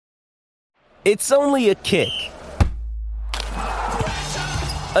It's only a kick,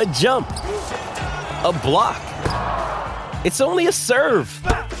 a jump, a block. It's only a serve.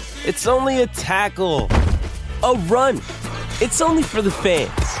 It's only a tackle, a run. It's only for the fans.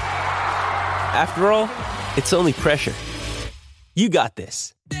 After all, it's only pressure. You got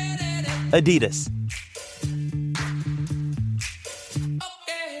this. Adidas.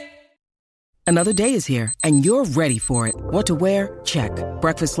 Another day is here, and you're ready for it. What to wear? Check.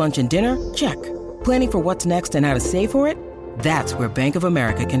 Breakfast, lunch, and dinner? Check. Planning for what's next and how to save for it? That's where Bank of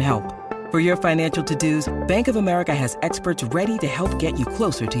America can help. For your financial to-dos, Bank of America has experts ready to help get you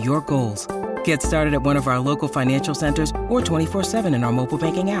closer to your goals. Get started at one of our local financial centers or 24/7 in our mobile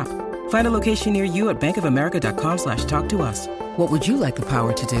banking app. Find a location near you at bankofamerica.com/talktous. What would you like the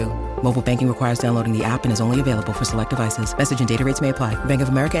power to do? Mobile banking requires downloading the app and is only available for select devices. Message and data rates may apply. Bank of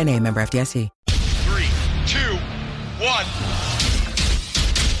America N.A., member FDIC. 3, 2, 1.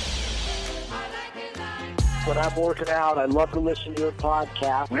 When I'm working out, I love to listen to your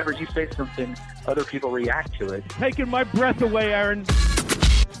podcast. Whenever you say something, other people react to it. Taking my breath away, Aaron.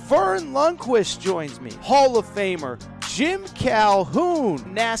 Vern Lundquist joins me. Hall of Famer Jim Calhoun,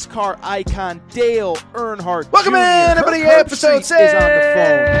 NASCAR icon Dale Earnhardt. Welcome in, everybody. Episode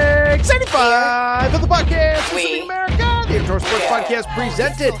 685 of the podcast. Listening America, the Indoor Sports Podcast,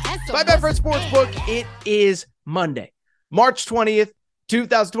 presented by Betfred Sportsbook. It is Monday, March 20th,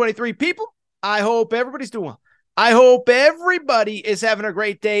 2023. People, I hope everybody's doing well. I hope everybody is having a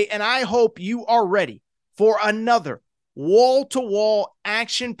great day, and I hope you are ready for another wall-to-wall,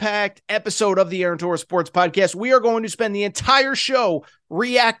 action-packed episode of the Aaron Torres Sports Podcast. We are going to spend the entire show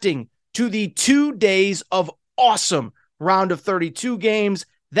reacting to the 2 days of awesome round of 32 games.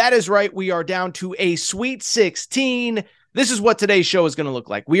 That is right. We are down to a Sweet 16. This is what today's show is going to look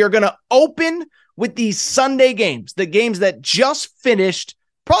like. We are going to open with these Sunday games, the games that just finished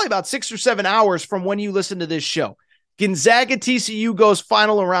probably about 6 or 7 hours from when you listen to this show. Gonzaga TCU goes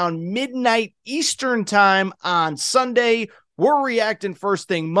final around midnight Eastern time on Sunday. We're reacting first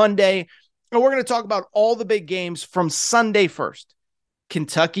thing Monday, and we're going to talk about all the big games from Sunday first.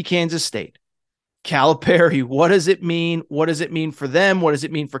 Kentucky, Kansas State. Calipari, what does it mean? What does it mean for them? What does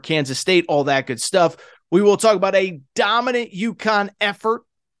it mean for Kansas State? All that good stuff. We will talk about a dominant UConn effort.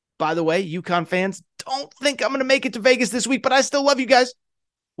 By the way, UConn fans, don't think I'm going to make it to Vegas this week, but I still love you guys.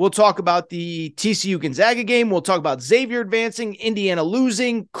 We'll talk about the TCU Gonzaga game. We'll talk about Xavier advancing, Indiana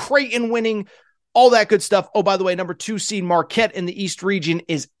losing, Creighton winning, all that good stuff. Oh, by the way, number 2 seed Marquette in the East region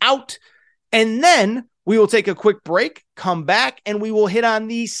is out. And then we will take a quick break, come back, and we will hit on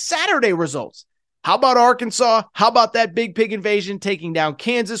the Saturday results. How about Arkansas? How about that Big Pig invasion taking down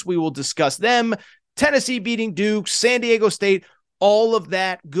Kansas? We will discuss them. Tennessee beating Duke, San Diego State, all of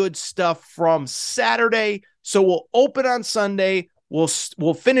that good stuff from Saturday. So we'll open on Sunday.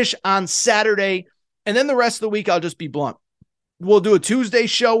 We'll finish on Saturday, and then the rest of the week, I'll just be blunt. We'll do a Tuesday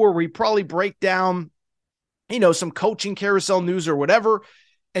show where we probably break down, some coaching carousel news or whatever,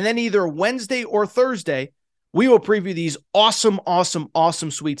 and then either Wednesday or Thursday, we will preview these awesome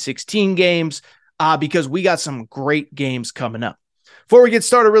Sweet 16 games because we got some great games coming up. Before we get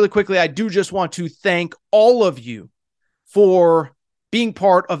started really quickly, I do just want to thank all of you for being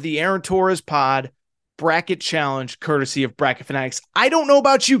part of the Aaron Torres Pod Bracket Challenge, courtesy of Bracket Fanatics. I don't know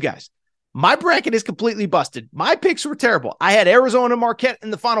about you guys. My bracket is completely busted. My picks were terrible. I had Arizona and Marquette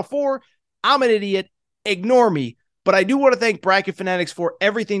in the Final Four. I'm an idiot. Ignore me. But I do want to thank Bracket Fanatics for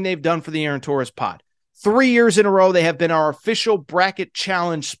everything they've done for the Aaron Torres Pod. 3 years in a row, they have been our official Bracket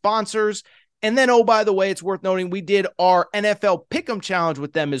Challenge sponsors. And then, oh, by the way, it's worth noting we did our NFL Pick'em Challenge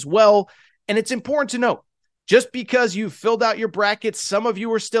with them as well. And it's important to note, just because you filled out your brackets, some of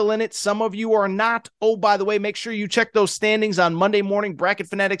you are still in it, some of you are not. Oh, by the way, make sure you check those standings on Monday morning,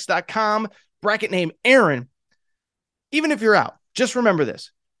 bracketfanatics.com, bracket name Aaron. Even if you're out, just remember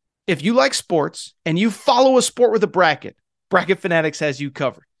this. If you like sports and you follow a sport with a bracket, Bracket Fanatics has you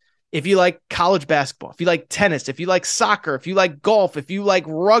covered. If you like college basketball, if you like tennis, if you like soccer, if you like golf, if you like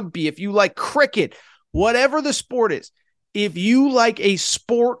rugby, if you like cricket, whatever the sport is, if you like a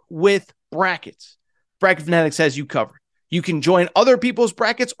sport with brackets, Bracket Fanatics has you covered. You can join other people's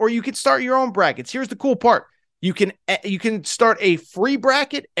brackets or you can start your own brackets. Here's the cool part. You can start a free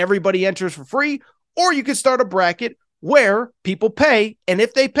bracket. Everybody enters for free. Or you can start a bracket where people pay. And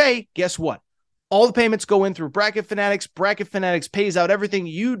if they pay, guess what? All the payments go in through Bracket Fanatics. Bracket Fanatics pays out everything.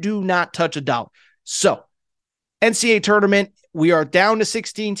 You do not touch a dollar. So, NCAA Tournament, we are down to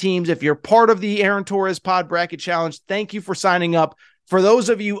 16 teams. If you're part of the Aaron Torres Pod Bracket Challenge, thank you for signing up. For those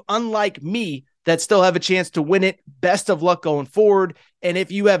of you, unlike me, that still have a chance to win it, best of luck going forward. And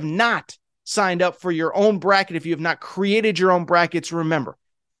if you have not signed up for your own bracket, if you have not created your own brackets, remember,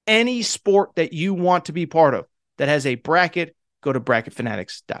 any sport that you want to be part of that has a bracket, go to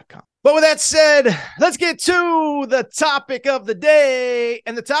bracketfanatics.com. But with that said, let's get to the topic of the day.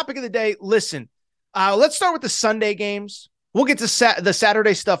 And the topic of the day, listen, let's start with the Sunday games. We'll get to the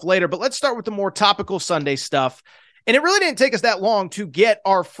Saturday stuff later, but let's start with the more topical Sunday stuff. And it really didn't take us that long to get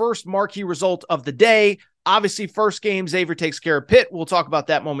our first marquee result of the day. Obviously, first game, Xavier takes care of Pitt. We'll talk about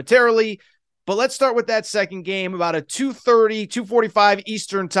that momentarily. But let's start with that second game, about a 2:30, 2:45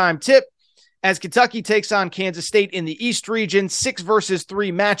 Eastern time tip, as Kentucky takes on Kansas State in the East region, 6 versus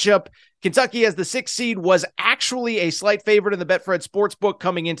 3 matchup. Kentucky, as the 6th seed, was actually a slight favorite in the Betfred Sportsbook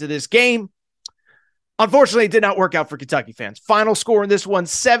coming into this game. Unfortunately, it did not work out for Kentucky fans. Final score in this one,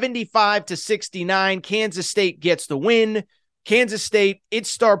 75-69. Kansas State gets the win. Kansas State, its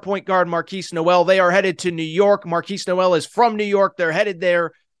star point guard, Marquise Noel, they are headed to New York. Marquise Noel is from New York. They're headed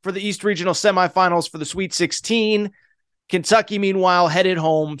there for the East Regional semifinals for the Sweet 16. Kentucky, meanwhile, headed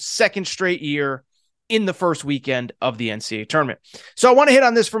home, second straight year in the first weekend of the NCAA tournament. So I want to hit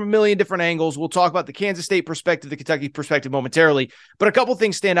on this from a million different angles. We'll talk about the Kansas State perspective, the Kentucky perspective momentarily, but a couple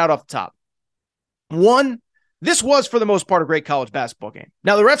things stand out off the top. One, this was, for the most part, a great college basketball game.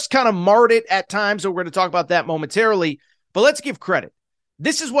 Now, the refs kind of marred it at times, so we're going to talk about that momentarily, but let's give credit.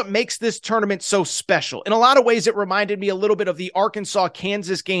 This is what makes this tournament so special. In a lot of ways, it reminded me a little bit of the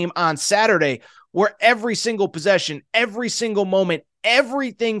Arkansas-Kansas game on Saturday, where every single possession, every single moment,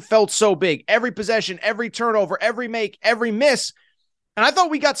 everything felt so big. Every possession, every turnover, every make, every miss. And I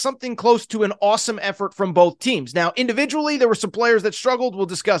thought we got something close to an awesome effort from both teams. Now, individually, there were some players that struggled. We'll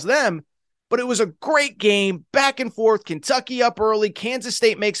discuss them. But it was a great game, back and forth. Kentucky up early. Kansas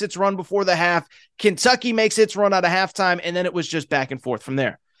State makes its run before the half. Kentucky makes its run out of halftime, and then it was just back and forth from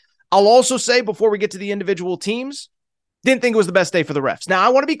there. I'll also say, before we get to the individual teams, didn't think it was the best day for the refs. Now, I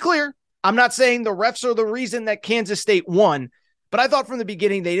want to be clear. I'm not saying the refs are the reason that Kansas State won, but I thought from the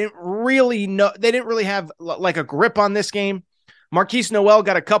beginning they didn't really have like a grip on this game. Marquise Noel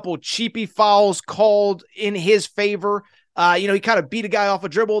got a couple cheapy fouls called in his favor. He kind of beat a guy off a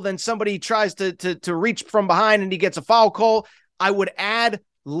dribble. Then somebody tries to reach from behind and he gets a foul call. I would add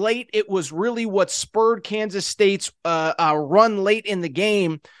late, it was really what spurred Kansas State's run late in the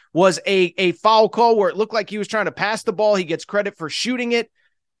game was a foul call where it looked like he was trying to pass the ball. He gets credit for shooting it.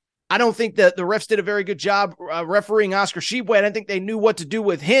 I don't think that the refs did a very good job refereeing Oscar Tshiebwe. I don't think they knew what to do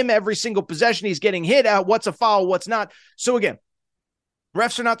with him. Every single possession he's getting hit at, what's a foul, what's not. So again,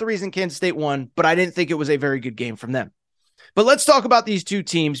 refs are not the reason Kansas State won, but I didn't think it was a very good game from them. But let's talk about these two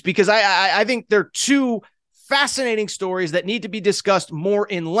teams because I think they're two fascinating stories that need to be discussed more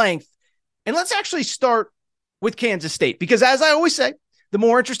in length. And let's actually start with Kansas State because, as I always say, the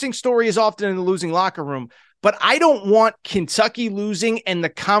more interesting story is often in the losing locker room. But I don't want Kentucky losing and the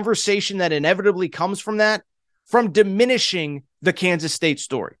conversation that inevitably comes from that from diminishing the Kansas State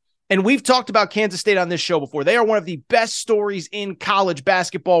story. And we've talked about Kansas State on this show before. They are one of the best stories in college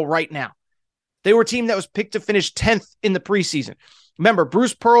basketball right now. They were a team that was picked to finish 10th in the preseason. Remember,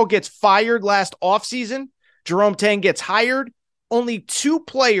 Bruce Pearl gets fired last offseason. Jerome Tang gets hired. Only 2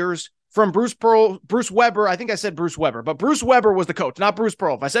 players from Bruce Weber. I think I said Bruce Weber, but Bruce Weber was the coach, not Bruce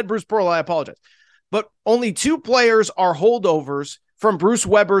Pearl. If I said Bruce Pearl, I apologize. But only 2 players are holdovers from Bruce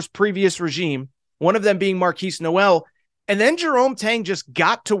Weber's previous regime, one of them being Marquise Noel. And then Jerome Tang just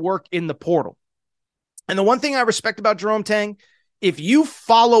got to work in the portal. And the one thing I respect about Jerome Tang, if you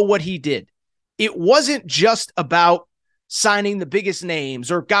follow what he did, it wasn't just about signing the biggest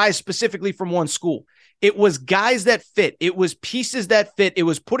names or guys specifically from one school. It was guys that fit. It was pieces that fit. It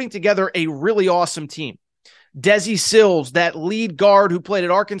was putting together a really awesome team. Desi Sills, that lead guard who played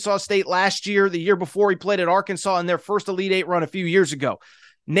at Arkansas State last year, the year before he played at Arkansas in their first Elite Eight run a few years ago.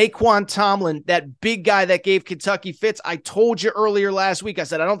 Naquan Tomlin, that big guy that gave Kentucky fits. I told you earlier last week, I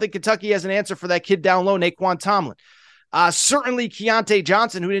said, I don't think Kentucky has an answer for that kid down low, Naquan Tomlin. Certainly Keontae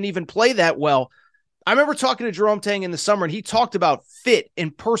Johnson, who didn't even play that well. I remember talking to Jerome Tang in the summer, and he talked about fit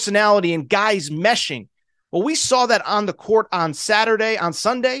and personality and guys meshing. Well, we saw that on the court on Sunday,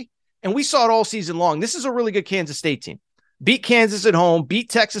 and we saw it all season long. This is a really good Kansas State team. Beat Kansas at home, beat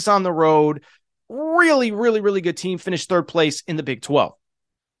Texas on the road. Really, really, really good team. Finished 3rd place in the Big 12.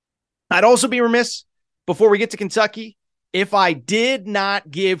 I'd also be remiss, before we get to Kentucky, if I did not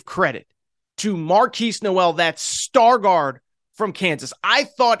give credit to Marquise Noel, that star guard from Kansas. I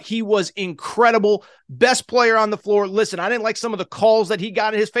thought he was incredible. Best player on the floor. Listen, I didn't like some of the calls that he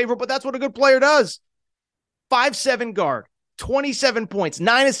got in his favor, but that's what a good player does. 5'7" guard, 27 points,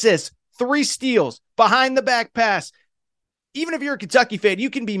 9 assists, 3 steals, behind the back pass. Even if you're a Kentucky fan, you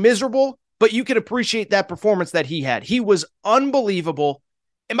can be miserable, but you can appreciate that performance that he had. He was unbelievable.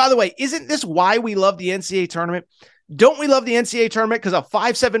 And by the way, isn't this why we love the NCAA tournament? Don't we love the NCAA tournament because a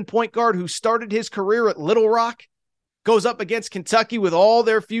 5'7" point guard who started his career at Little Rock goes up against Kentucky with all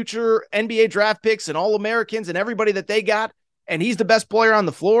their future NBA draft picks and All-Americans and everybody that they got, and he's the best player on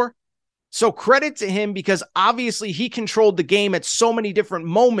the floor? So credit to him, because obviously he controlled the game at so many different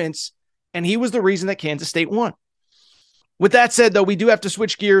moments, and he was the reason that Kansas State won. With that said, though, we do have to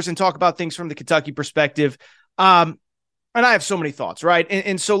switch gears and talk about things from the Kentucky perspective. And I have so many thoughts, right?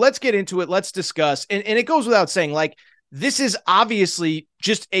 And so let's get into it. Let's discuss. And it goes without saying, like, this is obviously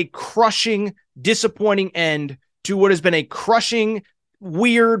just a crushing, disappointing end to what has been a crushing,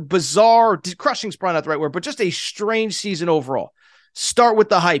 weird, bizarre, crushing's probably not the right word, but just a strange season overall. Start with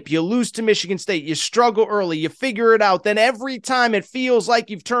the hype. You lose to Michigan State. You struggle early. You figure it out. Then every time it feels like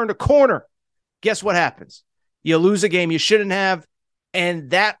you've turned a corner, guess what happens? You lose a game you shouldn't have,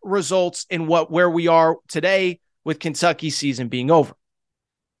 and that results in where we are today with Kentucky's season being over.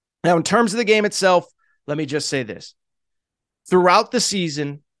 Now, in terms of the game itself, let me just say this. Throughout the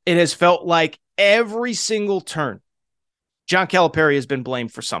season, it has felt like every single turn, John Calipari has been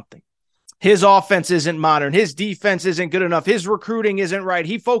blamed for something. His offense isn't modern. His defense isn't good enough. His recruiting isn't right.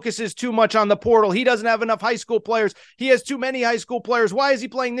 He focuses too much on the portal. He doesn't have enough high school players. He has too many high school players. Why is he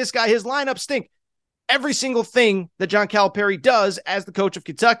playing this guy? His lineups stink. Every single thing that John Calipari does as the coach of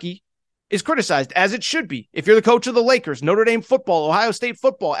Kentucky is criticized, as it should be. If you're the coach of the Lakers, Notre Dame football, Ohio State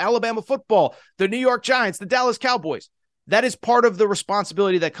football, Alabama football, the New York Giants, the Dallas Cowboys, that is part of the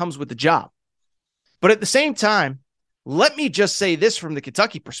responsibility that comes with the job. But at the same time, let me just say this from the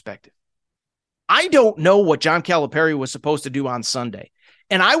Kentucky perspective. I don't know what John Calipari was supposed to do on Sunday.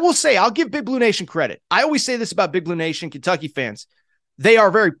 And I will say, I'll give Big Blue Nation credit. I always say this about Big Blue Nation, Kentucky fans. They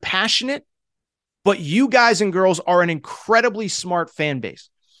are very passionate, but you guys and girls are an incredibly smart fan base.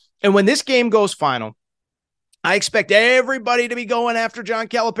 And when this game goes final, I expect everybody to be going after John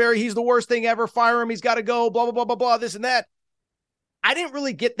Calipari. He's the worst thing ever. Fire him. He's got to go. Blah, blah, blah, blah, blah, this and that. I didn't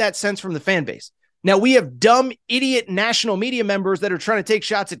really get that sense from the fan base. Now, we have dumb, idiot national media members that are trying to take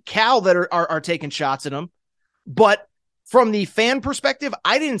shots at Cal that are taking shots at him. But from the fan perspective,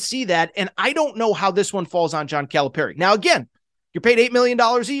 I didn't see that. And I don't know how this one falls on John Calipari. Now, again, you're paid $8 million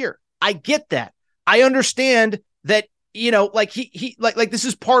a year. I get that. I understand that, you know, like like this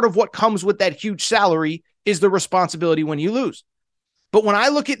is part of what comes with that huge salary is the responsibility when you lose. But when I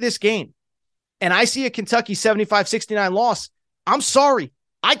look at this game and I see a Kentucky 75-69 loss, I'm sorry.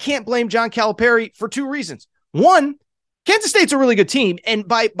 I can't blame John Calipari for two reasons. One, Kansas State's a really good team. And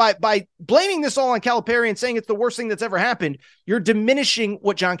by blaming this all on Calipari and saying it's the worst thing that's ever happened, you're diminishing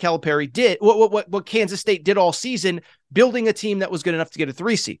what John Calipari did, what Kansas State did all season, building a team that was good enough to get a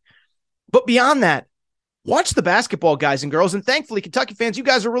 3 seed. But beyond that, watch the basketball, guys and girls. And thankfully, Kentucky fans, you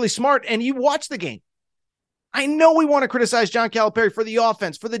guys are really smart and you watch the game. I know we want to criticize John Calipari for the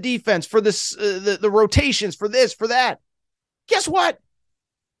offense, for the defense, for this, the rotations, for this, for that. Guess what?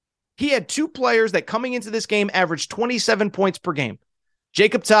 He had two players that coming into this game averaged 27 points per game,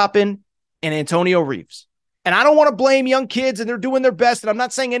 Jacob Toppin and Antonio Reeves. And I don't want to blame young kids and they're doing their best. And I'm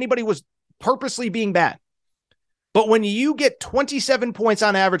not saying anybody was purposely being bad. But when you get 27 points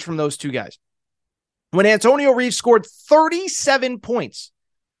on average from those two guys, when Antonio Reeves scored 37 points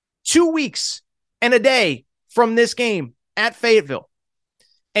 2 weeks and a day from this game at Fayetteville,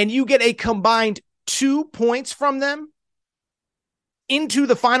 and you get a combined 2 points from them into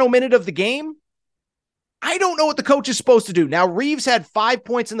the final minute of the game, I don't know what the coach is supposed to do. Now, Reeves had 5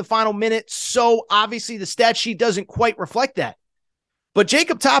 points in the final minute, so obviously the stat sheet doesn't quite reflect that. But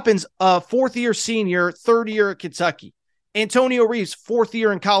Jacob Toppin's a fourth-year senior, third year at Kentucky. Antonio Reeves, fourth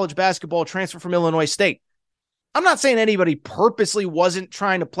year in college basketball, transfer from Illinois State. I'm not saying anybody purposely wasn't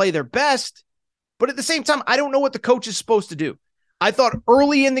trying to play their best, but at the same time, I don't know what the coach is supposed to do. I thought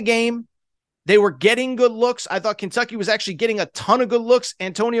early in the game, they were getting good looks. I thought Kentucky was actually getting a ton of good looks.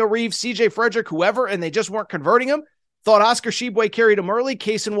 Antonio Reeves, CJ Frederick, whoever, and they just weren't converting him. Thought Oscar Tshiebwe carried him early.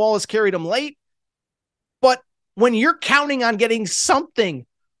 Cason Wallace carried him late. But when you're counting on getting something,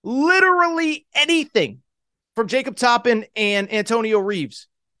 literally anything, from Jacob Toppin and Antonio Reeves,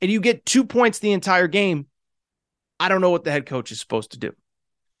 and you get 2 points the entire game, I don't know what the head coach is supposed to do.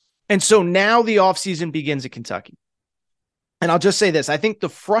 And so now the offseason begins at Kentucky. And I'll just say this. I think the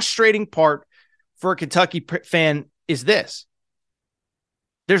frustrating part for a Kentucky fan is this.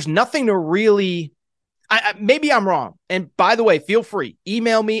 There's nothing to really, maybe I'm wrong. And by the way, feel free.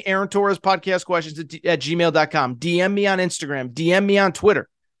 Email me, Aaron Torres, podcast questions at gmail.com. DM me on Instagram. DM me on Twitter.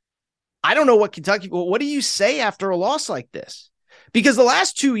 I don't know what Kentucky, what do you say after a loss like this? Because the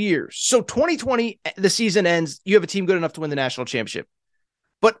last 2 years, so 2020, the season ends, you have a team good enough to win the national championship.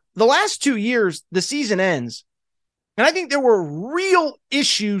 But the last 2 years, the season ends, And I think there were real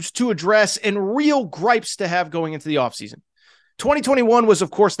issues to address and real gripes to have going into the offseason. 2021 was,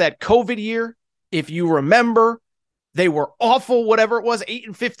 of course, that COVID year. If you remember, they were awful, whatever it was,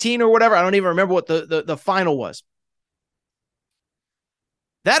 8-15 or whatever. I don't even remember what the final was.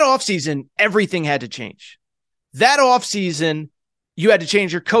 That offseason, everything had to change. That offseason, you had to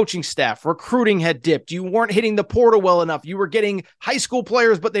change your coaching staff. Recruiting had dipped. You weren't hitting the portal well enough. You were getting high school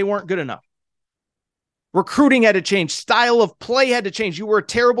players, but they weren't good enough. Recruiting had to change. Style of play had to change. You were a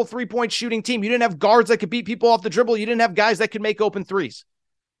terrible three-point shooting team. You didn't have guards that could beat people off the dribble. You didn't have guys that could make open threes.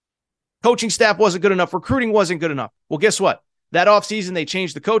 Coaching staff wasn't good enough. Recruiting wasn't good enough. Well, guess what? That offseason, they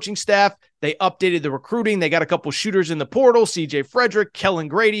changed the coaching staff. They updated the recruiting. They got a couple shooters in the portal, CJ Frederick, Kellen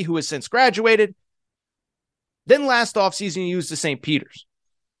Grady, who has since graduated. Then last offseason, you used the St. Peter's.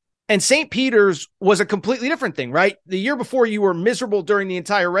 And St. Peter's was a completely different thing, right? The year before, you were miserable during the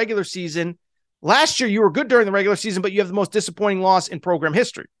entire regular season. Last year, you were good during the regular season, but you have the most disappointing loss in program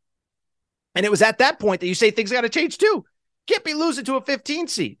history. And it was at that point that you say things got to change too. Can't be losing to a 15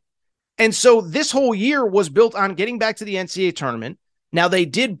 seed. And so this whole year was built on getting back to the NCAA tournament. Now, they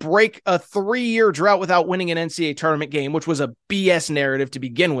did break a 3-year drought without winning an NCAA tournament game, which was a BS narrative to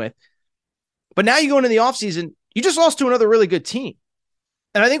begin with. But now you go into the offseason, you just lost to another really good team.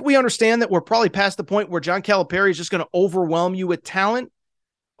 And I think we understand that we're probably past the point where John Calipari is just going to overwhelm you with talent,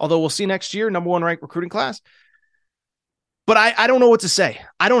 although we'll see next year, number 1 ranked recruiting class. But I don't know what to say.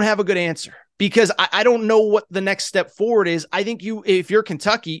 I don't have a good answer because I don't know what the next step forward is. I think if you're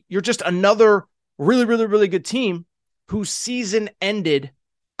Kentucky, you're just another really, really, really good team whose season ended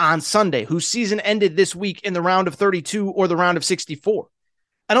on Sunday, whose season ended this week in the round of 32 or the round of 64.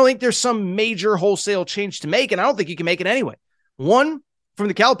 I don't think there's some major wholesale change to make, and I don't think you can make it anyway. One, from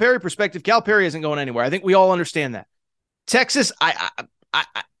the Calipari perspective, Calipari isn't going anywhere. I think we all understand that. Texas,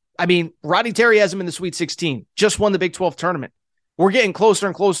 I mean, Rodney Terry has him in the Sweet 16, just won the Big 12 tournament. We're getting closer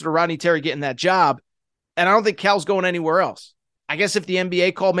and closer to Rodney Terry getting that job, and I don't think Cal's going anywhere else. I guess if the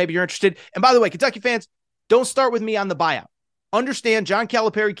NBA called, maybe you're interested. And by the way, Kentucky fans, don't start with me on the buyout. Understand John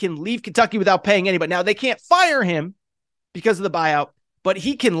Calipari can leave Kentucky without paying anybody. Now, they can't fire him because of the buyout, but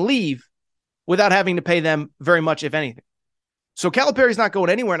he can leave without having to pay them very much, if anything. So Calipari's not going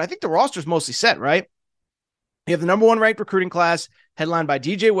anywhere, and I think the roster's mostly set, right? You have the number 1 ranked recruiting class, headlined by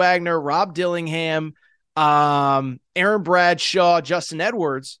DJ Wagner, Rob Dillingham, Aaron Bradshaw, Justin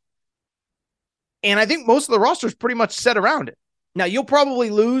Edwards. And I think most of the roster is pretty much set around it. Now, you'll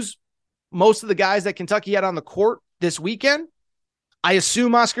probably lose most of the guys that Kentucky had on the court this weekend. I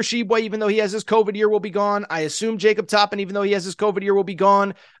assume Oscar Tshiebwe, even though he has his COVID year, will be gone. I assume Jacob Toppin, even though he has his COVID year, will be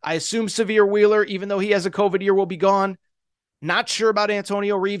gone. I assume Severe Wheeler, even though he has a COVID year, will be gone. Not sure about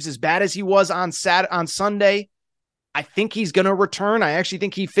Antonio Reeves, as bad as he was on Sunday. I think he's going to return. I actually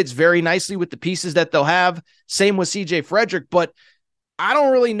think he fits very nicely with the pieces that they'll have. Same with CJ Frederick, but I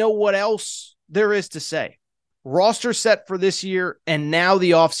don't really know what else there is to say. Roster set for this year, and now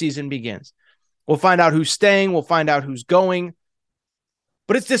the offseason begins. We'll find out who's staying. We'll find out who's going.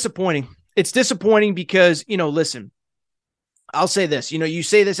 But it's disappointing. It's disappointing because, listen, I'll say this. You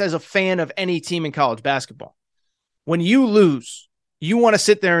say this as a fan of any team in college basketball. When you lose, you want to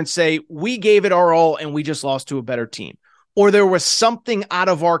sit there and say, we gave it our all and we just lost to a better team. Or there was something out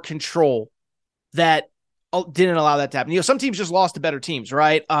of our control that didn't allow that to happen. Some teams just lost to better teams,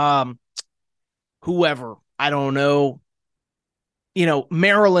 right? Whoever, I don't know.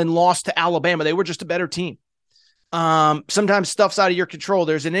 Maryland lost to Alabama. They were just a better team. Sometimes stuff's out of your control.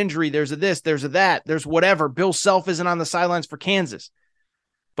 There's an injury. There's a this, there's a that, there's whatever. Bill Self isn't on the sidelines for Kansas.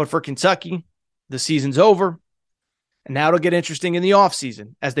 But for Kentucky, the season's over. And now it'll get interesting in the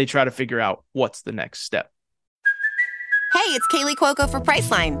offseason as they try to figure out what's the next step. Hey, it's Kaylee Cuoco for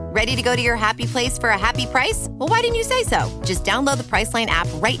Priceline. Ready to go to your happy place for a happy price? Well, why didn't you say so? Just download the Priceline app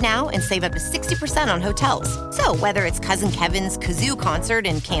right now and save up to 60% on hotels. So whether it's Cousin Kevin's Kazoo Concert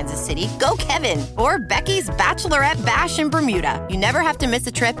in Kansas City, go Kevin, or Becky's Bachelorette Bash in Bermuda, you never have to miss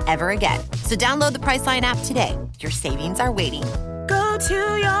a trip ever again. So download the Priceline app today. Your savings are waiting. Go to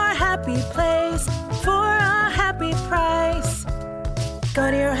your happy place for a happy price.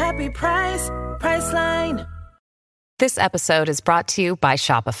 Go to your happy price, Priceline. This episode is brought to you by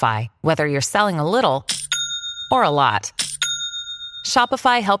Shopify. Whether you're selling a little or a lot,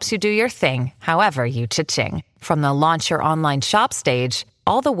 Shopify helps you do your thing, however you cha-ching. From the launch your online shop stage,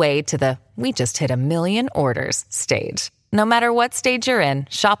 all the way to the we just hit 1 million orders stage. No matter what stage you're in,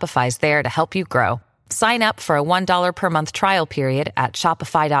 Shopify's there to help you grow. Sign up for a $1 per month trial period at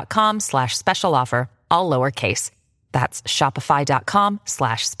shopify.com/special offer, all lowercase. That's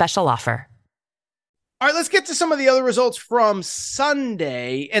shopify.com/special offer. All right, let's get to some of the other results from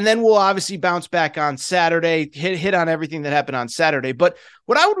Sunday, and then we'll obviously bounce back on Saturday, hit on everything that happened on Saturday. But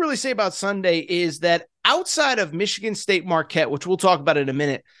what I would really say about Sunday is that outside of Michigan State Marquette, which we'll talk about in a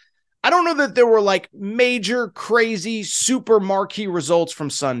minute, I don't know that there were like major, crazy, super marquee results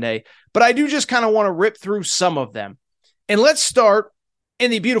from Sunday, but I do just kind of want to rip through some of them. And let's start in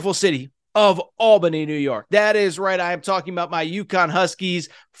the beautiful city of Albany, New York. That is right. I am talking about my UConn Huskies.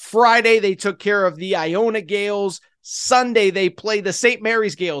 Friday, they took care of the Iona Gales. Sunday, they played the St.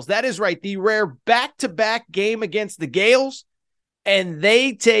 Mary's Gales. That is right. The rare back-to-back game against the Gales. And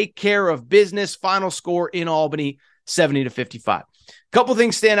they take care of business. Final score in Albany, 70-55. Couple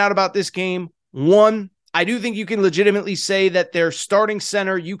things stand out about this game. One, I do think you can legitimately say that their starting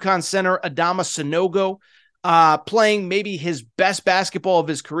center, UConn center, Adama Sanogo, playing maybe his best basketball of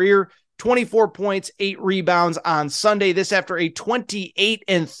his career. 24 points, 8 rebounds on Sunday. This after a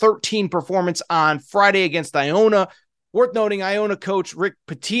 28-13 performance on Friday against Iona. Worth noting, Iona coach Rick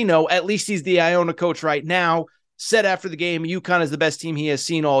Pitino, at least he's the Iona coach right now, said after the game, UConn is the best team he has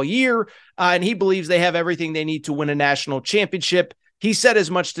seen all year, and he believes they have everything they need to win a national championship. He said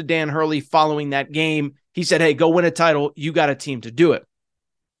as much to Dan Hurley following that game. He said, hey, go win a title. You got a team to do it.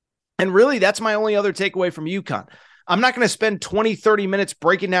 And really, that's my only other takeaway from UConn. I'm not going to spend 20, 30 minutes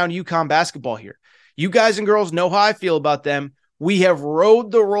breaking down UConn basketball here. You guys and girls know how I feel about them. We have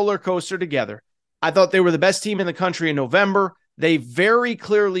rode the roller coaster together. I thought they were the best team in the country in November. They very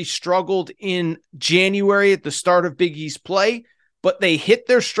clearly struggled in January at the start of Big East play, but they hit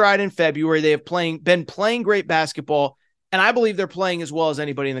their stride in February. They have been playing great basketball, and I believe they're playing as well as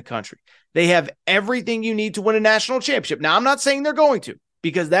anybody in the country. They have everything you need to win a national championship. Now, I'm not saying they're going to,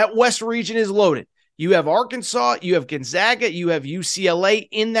 because that West region is loaded. You have Arkansas, you have Gonzaga, you have UCLA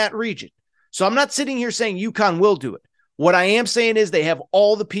in that region. So I'm not sitting here saying UConn will do it. What I am saying is they have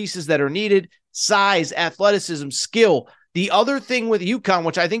all the pieces that are needed: size, athleticism, skill. The other thing with UConn,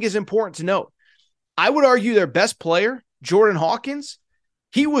 which I think is important to note, I would argue their best player, Jordan Hawkins,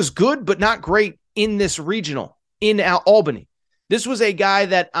 he was good but not great in this regional in Albany. This was a guy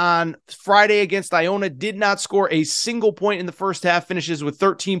that on Friday against Iona did not score a single point in the first half, finishes with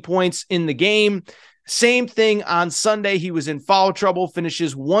 13 points in the game. Same thing on Sunday. He was in foul trouble,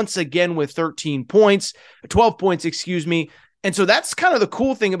 finishes once again with 12 points, And so that's kind of the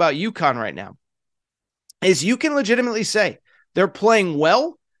cool thing about UConn right now, is you can legitimately say they're playing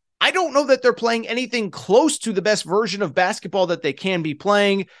well. I don't know that they're playing anything close to the best version of basketball that they can be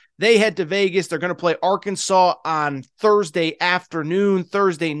playing. They head to Vegas. They're going to play Arkansas on Thursday afternoon,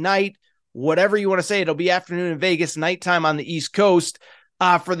 Thursday night, whatever you want to say. It'll be afternoon in Vegas, nighttime on the East Coast.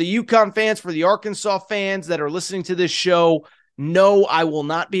 For the UConn fans, for the Arkansas fans that are listening to this show, no, I will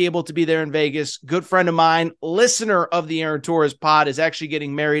not be able to be there in Vegas. Good friend of mine, listener of the Aaron Torres pod, is actually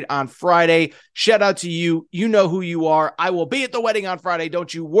getting married on Friday. Shout out to you. You know who you are. I will be at the wedding on Friday.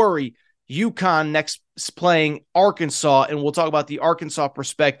 Don't you worry. UConn next playing Arkansas, and we'll talk about the Arkansas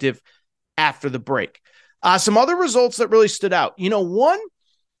perspective after the break. Some other results that really stood out. One,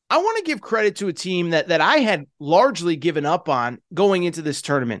 I want to give credit to a team that I had largely given up on going into this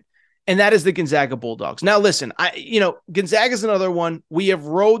tournament, and that is the Gonzaga Bulldogs. Now, listen, Gonzaga is another one. We have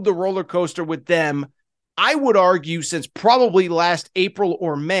rode the roller coaster with them, I would argue, since probably last April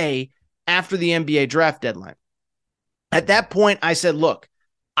or May after the NBA draft deadline. At that point, I said, look,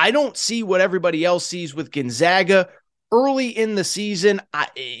 I don't see what everybody else sees with Gonzaga. Early in the season,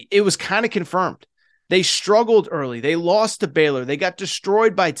 it was kind of confirmed. They struggled early. They lost to Baylor. They got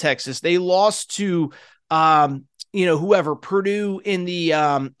destroyed by Texas. They lost to, whoever, Purdue in the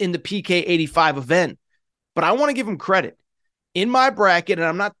PK 85 event. But I want to give them credit. In my bracket, and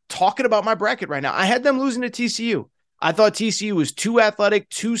I'm not talking about my bracket right now, I had them losing to TCU. I thought TCU was too athletic,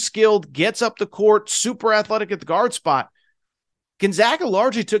 too skilled, gets up the court, super athletic at the guard spot. Gonzaga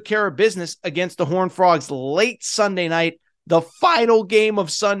largely took care of business against the Horned Frogs late Sunday night. The final game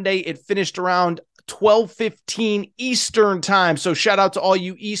of Sunday, it finished around 12:15 Eastern time. So shout out to all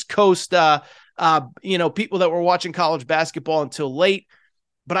you East Coast, people that were watching college basketball until late.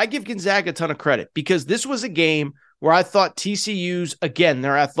 But I give Gonzaga a ton of credit, because this was a game where I thought TCU's, again,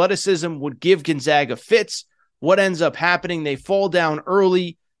 their athleticism would give Gonzaga fits. What ends up happening? They fall down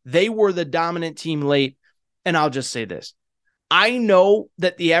early. They were the dominant team late. And I'll just say this. I know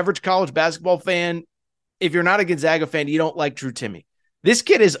that the average college basketball fan, if you're not a Gonzaga fan, you don't like Drew Timme. This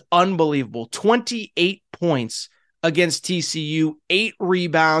kid is unbelievable. 28 points against TCU, 8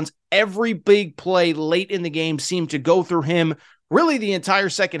 rebounds. Every big play late in the game seemed to go through him. Really, the entire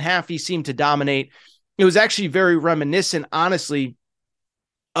second half, he seemed to dominate. It was actually very reminiscent, honestly,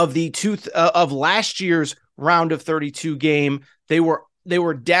 of of last year's round of 32 game. They were they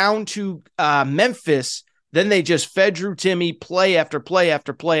were down to Memphis. Then they just fed Drew Timme play after play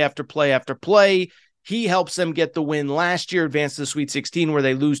after play after play after play. He helps them get the win last year, advance to the Sweet 16 where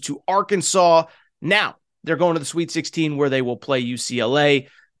they lose to Arkansas. Now they're going to the Sweet 16 where they will play UCLA.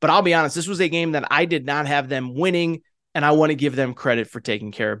 But I'll be honest, this was a game that I did not have them winning, and I want to give them credit for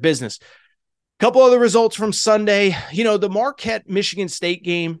taking care of business. A couple other results from Sunday. The Marquette-Michigan State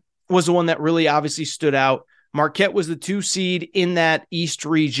game was the one that really obviously stood out. Marquette was the 2 seed in that East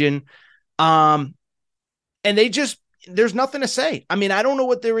region. And there's nothing to say. I mean, I don't know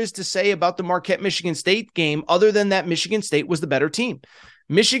what there is to say about the Marquette-Michigan State game other than that Michigan State was the better team.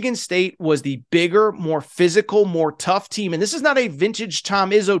 Michigan State was the bigger, more physical, more tough team. And this is not a vintage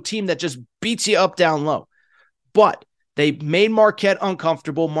Tom Izzo team that just beats you up down low. But they made Marquette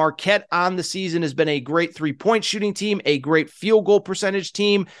uncomfortable. Marquette on the season has been a great three-point shooting team, a great field goal percentage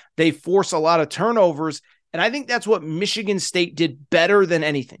team. They force a lot of turnovers. And I think that's what Michigan State did better than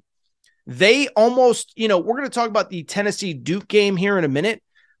anything. They almost, we're going to talk about the Tennessee-Duke game here in a minute,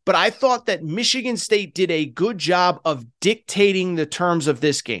 but I thought that Michigan State did a good job of dictating the terms of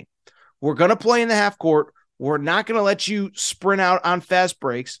this game. We're going to play in the half court. We're not going to let you sprint out on fast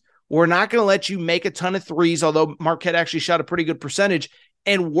breaks. We're not going to let you make a ton of threes, although Marquette actually shot a pretty good percentage,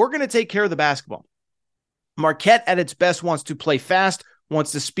 and we're going to take care of the basketball. Marquette at its best wants to play fast,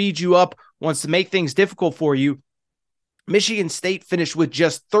 wants to speed you up, wants to make things difficult for you. Michigan State finished with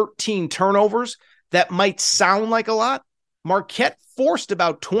just 13 turnovers. That might sound like a lot. Marquette forced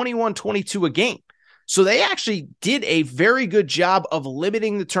about 21, 22 a game. So they actually did a very good job of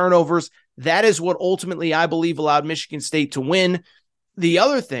limiting the turnovers. That is what ultimately, I believe, allowed Michigan State to win. The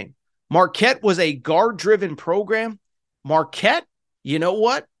other thing, Marquette was a guard-driven program. Marquette, you know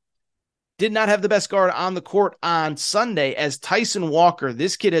what? Did not have the best guard on the court on Sunday as Tyson Walker.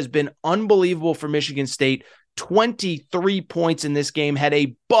 This kid has been unbelievable for Michigan State. 23 points in this game, had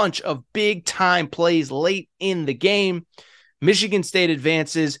a bunch of big-time plays late in the game. Michigan State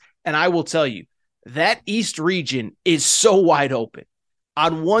advances, and I will tell you, that East region is so wide open.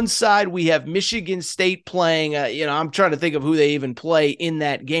 On one side, we have Michigan State playing, I'm trying to think of who they even play in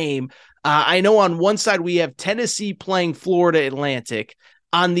that game. I know on one side, we have Tennessee playing Florida Atlantic.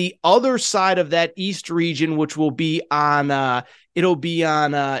 On the other side of that East region, which will be on, it'll be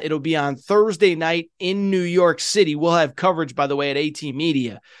on Thursday night in New York City. We'll have coverage, by the way, at AT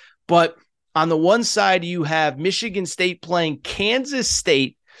Media. But on the one side, you have Michigan State playing Kansas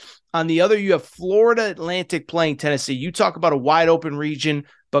State. On the other, you have Florida Atlantic playing Tennessee. You talk about a wide open region,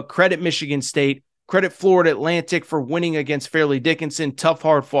 but credit Michigan State, credit Florida Atlantic for winning against Fairleigh Dickinson. Tough,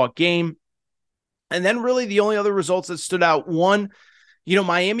 hard-fought game. And then really the only other results that stood out, one,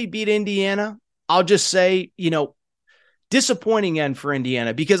 Miami beat Indiana. I'll just say, disappointing end for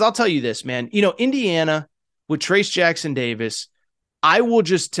Indiana, because I'll tell you this, man, Indiana with Trace Jackson Davis, I will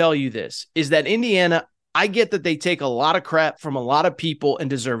just tell you this, is that Indiana, I get that they take a lot of crap from a lot of people, and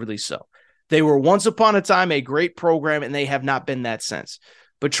deservedly so. They were once upon a time a great program, and they have not been that since.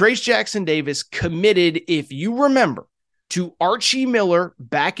 But Trace Jackson Davis committed, if you remember, to Archie Miller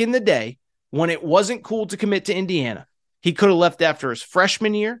back in the day when it wasn't cool to commit to Indiana. He could have left after his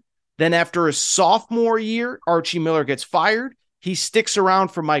freshman year. Then after his sophomore year, Archie Miller gets fired. He sticks around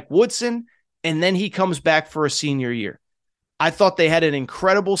for Mike Woodson, and then he comes back for a senior year. I thought they had an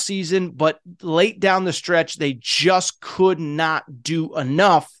incredible season, but late down the stretch, they just could not do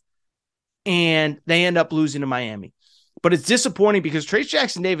enough, and they end up losing to Miami. But it's disappointing because Trace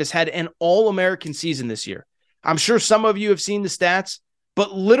Jackson Davis had an All-American season this year. I'm sure some of you have seen the stats,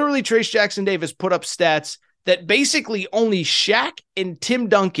 but literally Trace Jackson Davis put up stats that basically only Shaq and Tim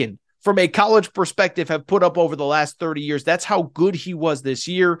Duncan, from a college perspective, have put up over the last 30 years. That's how good he was this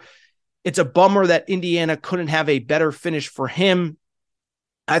year. It's a bummer that Indiana couldn't have a better finish for him.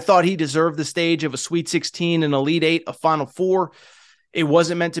 I thought he deserved the stage of a Sweet 16, an Elite 8, a Final Four. It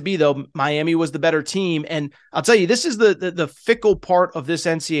wasn't meant to be, though. Miami was the better team. And I'll tell you, this is the fickle part of this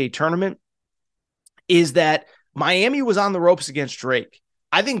NCAA tournament, is that Miami was on the ropes against Drake.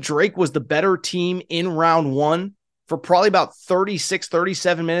 I think Drake was the better team in round one for probably about 36,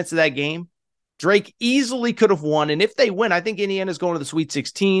 37 minutes of that game. Drake easily could have won. And if they win, I think Indiana's going to the Sweet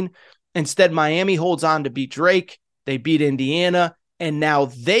 16. Instead, Miami holds on to beat Drake. They beat Indiana. And now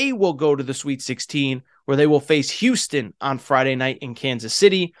they will go to the Sweet 16, where they will face Houston on Friday night in Kansas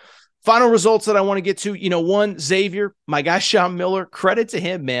City. Final results that I want to get to, one, Xavier, my guy Sean Miller, credit to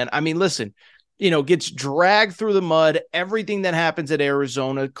him, man. I mean, listen, gets dragged through the mud, everything that happens at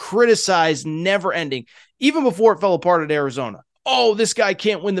Arizona, criticized, never ending, even before it fell apart at Arizona. Oh, this guy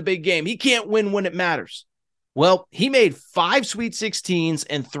can't win the big game. He can't win when it matters. Well, he made 5 Sweet 16s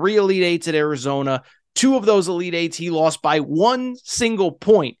and 3 Elite 8s at Arizona, 2 of those Elite Eights, he lost by 1 single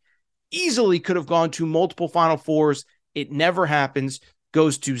point. Easily could have gone to multiple Final Fours. It never happens.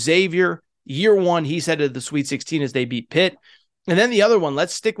 Goes to Xavier. Year 1, he's headed to the Sweet 16 as they beat Pitt. And then the other one,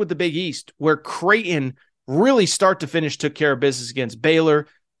 let's stick with the Big East, where Creighton really start to finish took care of business against Baylor.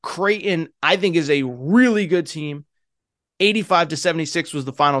 Creighton, I think, is a really good team. 85-76 was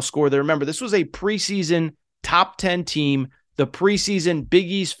the final score there. Remember, this was a preseason top 10 team, the preseason Big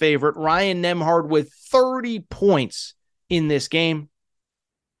East favorite, Ryan Nembhard with 30 points in this game.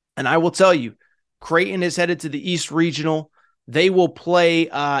 And I will tell you, Creighton is headed to the East Regional. They will play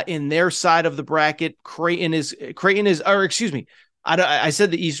in their side of the bracket. I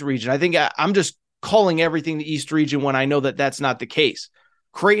said the East region. I think I'm just calling everything the East region when I know that that's not the case.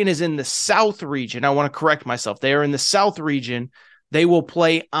 Creighton is in the South region. I want to correct myself. They are in the South region. They will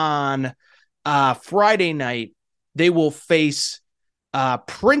play on Friday night. They will face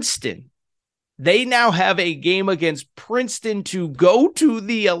Princeton. They now have a game against Princeton to go to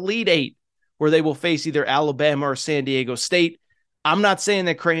the Elite Eight, where they will face either Alabama or San Diego State. I'm not saying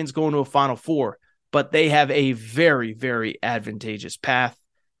that Creighton's going to a Final Four, but they have a very, very advantageous path.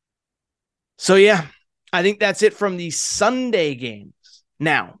 So, yeah, I think that's it from the Sunday games.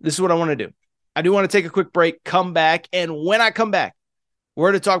 Now, this is what I want to do. I do want to take a quick break, come back, and when I come back,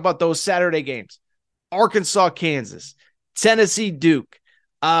 we're going to talk about those Saturday games. Arkansas, Kansas, Tennessee, Duke,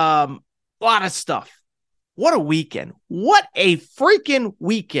 a lot of stuff. What a weekend. What a freaking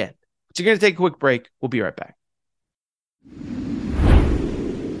weekend. So you're going to take a quick break. We'll be right back.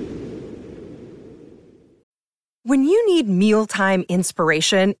 When you need mealtime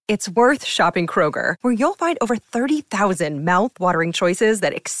inspiration, it's worth shopping Kroger, where you'll find over 30,000 mouth-watering choices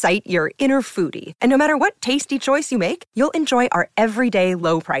that excite your inner foodie. And no matter what tasty choice you make, you'll enjoy our everyday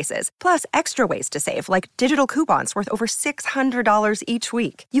low prices, plus extra ways to save, like digital coupons worth over $600 each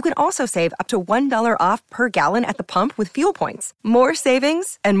week. You can also save up to $1 off per gallon at the pump with fuel points. More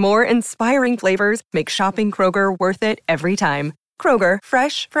savings and more inspiring flavors make shopping Kroger worth it every time. Kroger,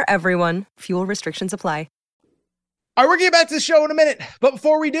 fresh for everyone. Fuel restrictions apply. All right, we're getting back to the show in a minute. But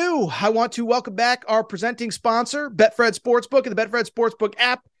before we do, I want to welcome back our presenting sponsor, Betfred Sportsbook and the Betfred Sportsbook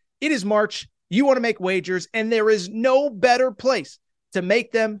app. It is March. You want to make wagers, and there is no better place to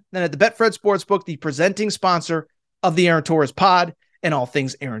make them than at the Betfred Sportsbook, the presenting sponsor of the Aaron Torres pod and all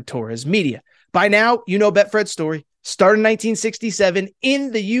things Aaron Torres media. By now, you know Betfred's story. Started in 1967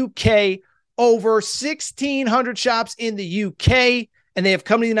 in the UK, over 1,600 shops in the UK, and they have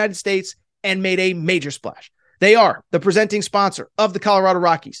come to the United States and made a major splash. They are the presenting sponsor of the Colorado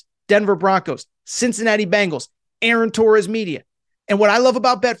Rockies, Denver Broncos, Cincinnati Bengals, Aaron Torres Media. And what I love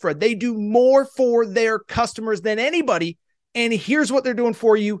about Betfred, they do more for their customers than anybody. And here's what they're doing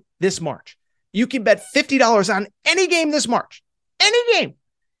for you this March. You can bet $50 on any game this March, any game,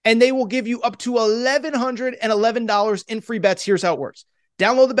 and they will give you up to $1,111 in free bets. Here's how it works.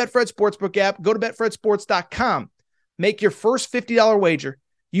 Download the Betfred Sportsbook app, go to betfredsports.com, make your first $50 wager.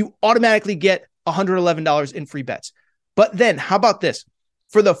 You automatically get $111 in free bets. But then how about this?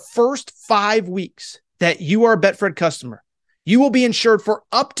 For the first 5 weeks that you are a Betfred customer, you will be insured for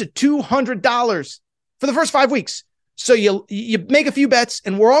up to $200 for the first 5 weeks. So you make a few bets,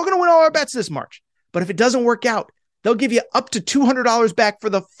 and we're all going to win all our bets this March. But if it doesn't work out, they'll give you up to $200 back for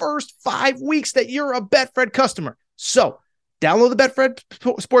the first 5 weeks that you're a Betfred customer. So download the Betfred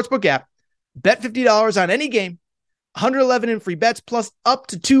Sportsbook app, bet $50 on any game, $111 in free bets, plus up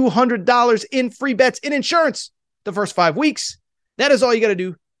to $200 in free bets in insurance the first 5 weeks. That is all you got to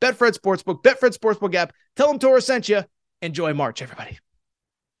do. Betfred Sportsbook, Betfred Sportsbook app. Tell them Torres sent you. Enjoy March, everybody.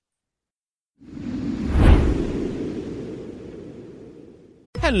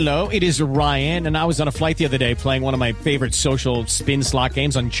 Hello, it is Ryan, and I was on a flight the other day playing one of my favorite social spin slot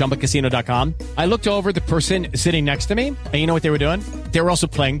games on ChumbaCasino.com. I looked over the person sitting next to me, and you know what they were doing? They were also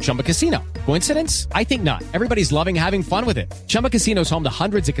playing Chumba Casino. Coincidence? I think not. Everybody's loving having fun with it. Chumba Casino is home to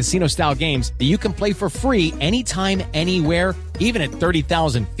hundreds of casino-style games that you can play for free anytime, anywhere, even at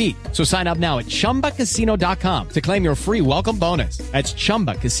 30,000 feet. So sign up now at ChumbaCasino.com to claim your free welcome bonus. That's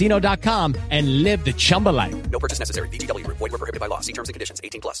ChumbaCasino.com and live the Chumba life. No purchase necessary. VGW. Void where prohibited by law. See terms and conditions.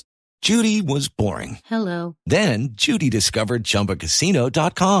 18+. Judy was boring. Hello. Then Judy discovered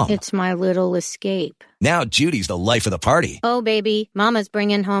ChumbaCasino.com. It's my little escape. Now Judy's the life of the party. Oh, baby, mama's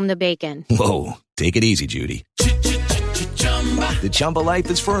bringing home the bacon. Whoa, take it easy, Judy. The Chumba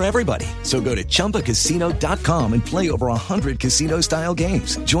life is for everybody. So go to ChumbaCasino.com and play over 100 casino-style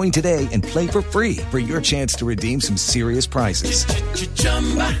games. Join today and play for free for your chance to redeem some serious prizes.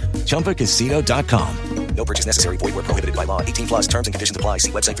 ChumbaCasino.com. No purchase necessary. Void where prohibited by law. 18+. Terms and conditions apply.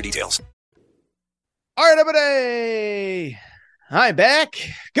 See website for details. All right, everybody. Hi, back.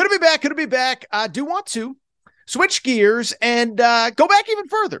 Good to be back. I do want to switch gears and go back even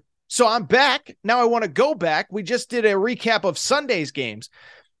further. So I'm back. Now I want to go back. We just did a recap of Sunday's games,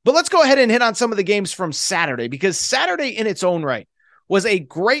 but let's go ahead and hit on some of the games from Saturday, because Saturday in its own right was a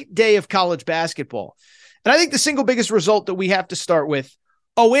great day of college basketball. And I think the single biggest result that we have to start with,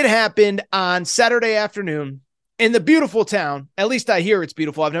 it happened on Saturday afternoon in the beautiful town, at least I hear it's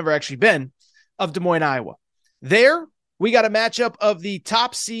beautiful, I've never actually been, of Des Moines, Iowa. There, we got a matchup of the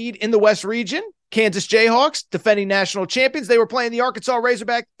top seed in the West region, Kansas Jayhawks, defending national champions. They were playing the Arkansas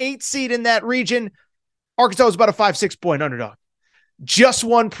Razorback, 8th seed in that region. Arkansas was about a 5-6 point underdog. Just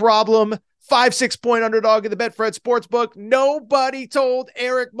one problem, 5-6 point underdog in the Betfred Sportsbook. Nobody told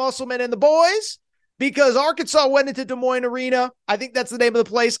Eric Musselman and the boys, because Arkansas went into Des Moines Arena. I think that's the name of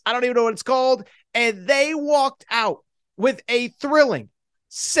the place. I don't even know what it's called. And they walked out with a thrilling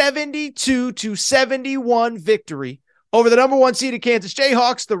 72-71 victory over the number 1 seeded Kansas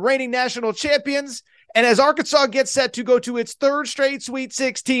Jayhawks, the reigning national champions. And as Arkansas gets set to go to its 3rd straight Sweet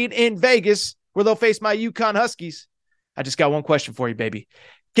 16 in Vegas, where they'll face my UConn Huskies, I just got one question for you, baby.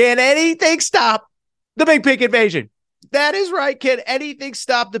 Can anything stop the Big Pig Invasion? That is right. Can anything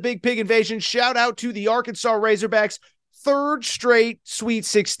stop the Big Pig Invasion? Shout out to the Arkansas Razorbacks, 3rd straight Sweet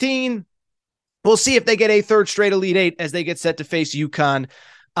 16. We'll see if they get a 3rd straight Elite 8 as they get set to face UConn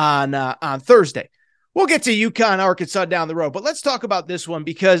on Thursday. We'll get to UConn, Arkansas down the road, but let's talk about this one,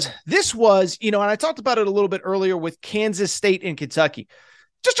 because this was, and I talked about it a little bit earlier with Kansas State and Kentucky.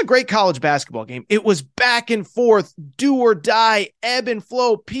 Just a great college basketball game. It was back and forth, do or die, ebb and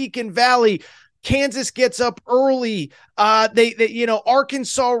flow, peak and valley. Kansas gets up early.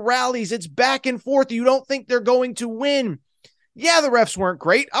 Arkansas rallies. It's back and forth. You don't think they're going to win. Yeah, the refs weren't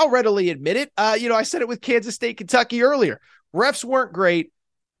great. I'll readily admit it. I said it with Kansas State, Kentucky earlier. Refs weren't great.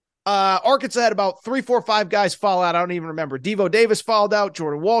 Arkansas had about 3, 4, 5 guys fall out. I don't even remember. Devo Davis fouled out.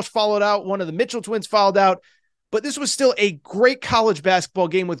 Jordan Walsh followed out. One of the Mitchell twins fouled out. But this was still a great college basketball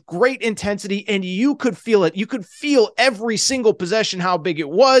game with great intensity, and you could feel it. You could feel every single possession how big it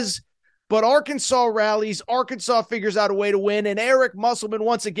was. But Arkansas rallies. Arkansas figures out a way to win, and Eric Musselman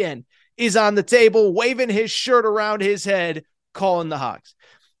once again is on the table, waving his shirt around his head, calling the Hogs.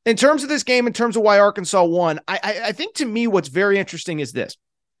 In terms of this game, in terms of why Arkansas won, I think to me what's very interesting is this.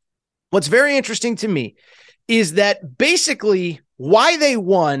 What's very interesting to me is that basically why they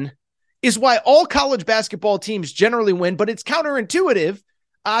won is why all college basketball teams generally win, but it's counterintuitive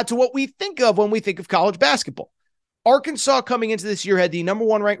to what we think of when we think of college basketball. Arkansas coming into this year had the number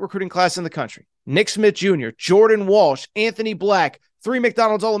 1 ranked recruiting class in the country. Nick Smith Jr., Jordan Walsh, Anthony Black, 3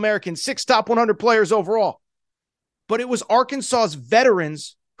 McDonald's All-Americans, 6 top 100 players overall. But it was Arkansas's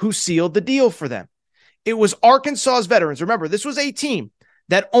veterans who sealed the deal for them. It was Arkansas's veterans. Remember, this was a team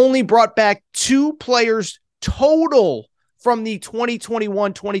that only brought back 2 players total from the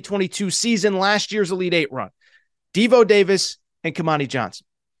 2021-2022 season, last year's Elite 8 run. Devo Davis and Kamani Johnson.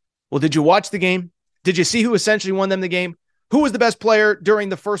 Well, did you watch the game? Did you see who essentially won them the game? Who was the best player during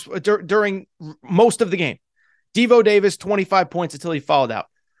most of the game? Devo Davis, 25 points until he fouled out.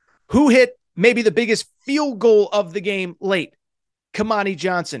 Who hit maybe the biggest field goal of the game late? Kamani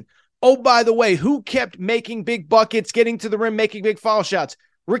Johnson. Oh, by the way, who kept making big buckets, getting to the rim, making big foul shots?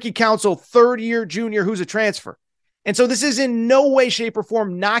 Ricky Council, 3rd-year junior who's a transfer. And so this is in no way, shape, or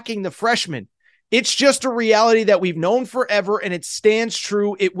form knocking the freshman. It's just a reality that we've known forever, and it stands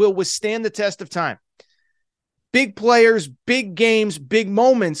true. It will withstand the test of time. Big players, big games, big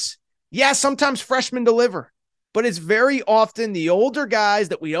moments. Yeah, sometimes freshmen deliver, but it's very often the older guys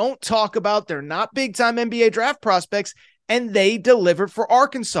that we don't talk about. They're not big-time NBA draft prospects, and they delivered for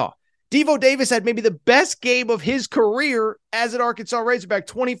Arkansas. Devo Davis had maybe the best game of his career as an Arkansas Razorback,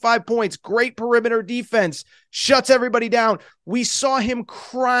 25 points, great perimeter defense, shuts everybody down. We saw him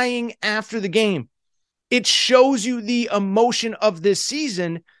crying after the game. It shows you the emotion of this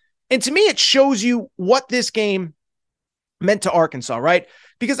season. And to me, it shows you what this game meant to Arkansas, right?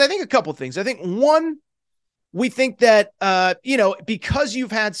 Because I think a couple things. I think one, we think that, because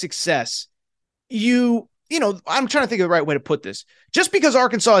you've had success, I'm trying to think of the right way to put this. Just because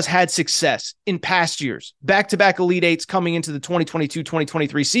Arkansas has had success in past years, back-to-back Elite Eights coming into the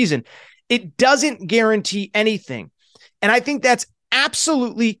 2022-2023 season, it doesn't guarantee anything. And I think that's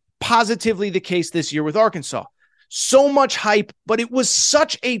absolutely, positively the case this year with Arkansas. So much hype, but it was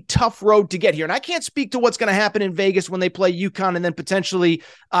such a tough road to get here. And I can't speak to what's going to happen in Vegas when they play UConn and then potentially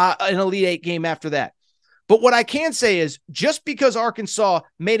an Elite Eight game after that. But what I can say is just because Arkansas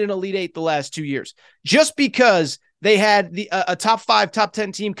made an Elite Eight the last 2 years, just because they had a top 5, top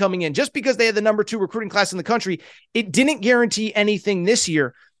 10 team coming in, just because they had the number 2 recruiting class in the country, it didn't guarantee anything this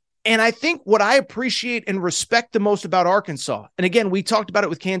year. And I think what I appreciate and respect the most about Arkansas, and again, we talked about it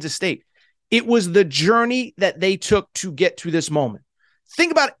with Kansas State, it was the journey that they took to get to this moment.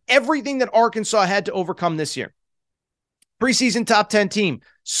 Think about everything that Arkansas had to overcome this year. Preseason top 10 team,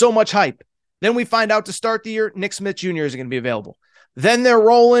 so much hype. Then we find out to start the year, Nick Smith Jr. is going to be available. Then they're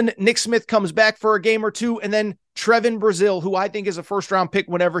rolling. Nick Smith comes back for a game or two, and then Trevin Brazile, who I think is a first-round pick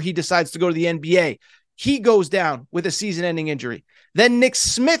whenever he decides to go to the NBA, he goes down with a season-ending injury. Then Nick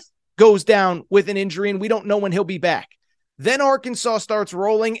Smith goes down with an injury, and we don't know when he'll be back. Then Arkansas starts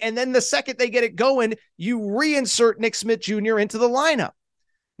rolling, and then the second they get it going, you reinsert Nick Smith Jr. into the lineup.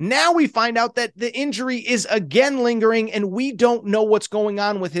 Now we find out that the injury is again lingering, and we don't know what's going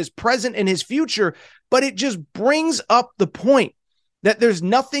on with his present and his future, but it just brings up the point that there's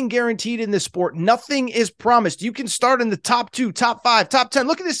nothing guaranteed in this sport. Nothing is promised. You can start in the top 2, top 5, top 10.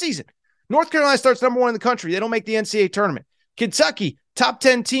 Look at this season. North Carolina starts number 1 in the country. They don't make the NCAA tournament. Kentucky, top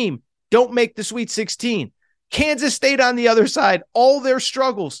 10 team, don't make the Sweet 16. Kansas State on the other side, all their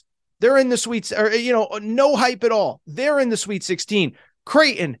struggles, they're in the Sweet, or no hype at all. They're in the Sweet 16.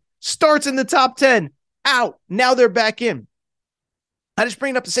 Creighton starts in the top 10, out. Now they're back in. I just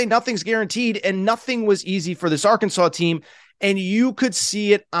bring it up to say nothing's guaranteed, and nothing was easy for this Arkansas team, and you could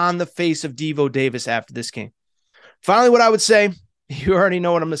see it on the face of Devo Davis after this game. Finally, what I would say, you already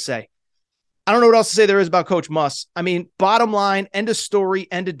know what I'm going to say. I don't know what else to say there is about Coach Muss. I mean, bottom line, end of story,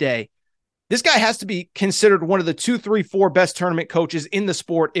 end of day. This guy has to be considered one of the 2, 3, 4 best tournament coaches in the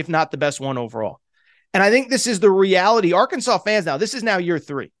sport, if not the best one overall. And I think this is the reality. Arkansas fans now, this is now year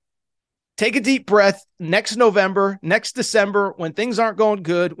 3. Take a deep breath. Next November, next December, when things aren't going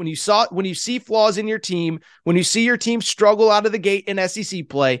good, when you see flaws in your team, when you see your team struggle out of the gate in SEC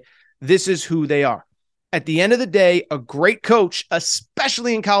play, this is who they are. At the end of the day, a great coach,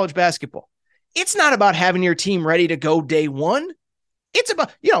 especially in college basketball, it's not about having your team ready to go day one. It's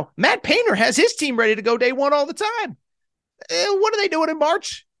about, Matt Painter has his team ready to go day one all the time. What are they doing in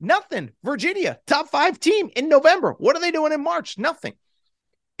March? Nothing. Virginia, top 5 team in November. What are they doing in March? Nothing.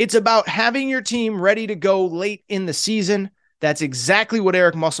 It's about having your team ready to go late in the season. That's exactly what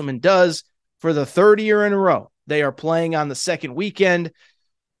Eric Musselman does for the 3rd year in a row. They are playing on the second weekend.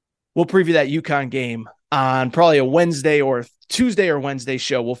 We'll preview that UConn game on probably a Wednesday or Tuesday or Wednesday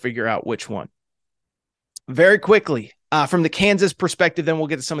show. We'll figure out which one. Very quickly, from the Kansas perspective, then we'll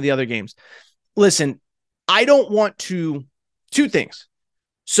get to some of the other games. Listen, I don't want to, 2 things.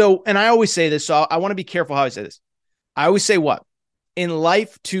 So, and I always say this, so I want to be careful how I say this. I always say what? In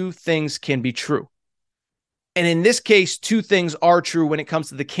life, 2 things can be true. And in this case, 2 things are true when it comes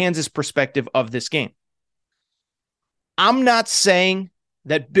to the Kansas perspective of this game. I'm not saying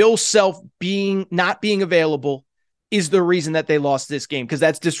that Bill Self not being available is the reason that they lost this game, because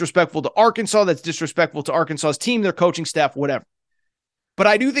that's disrespectful to Arkansas. That's disrespectful to Arkansas's team, their coaching staff, whatever. But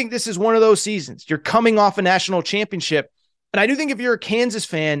I do think this is one of those seasons. You're coming off a national championship. And I do think if you're a Kansas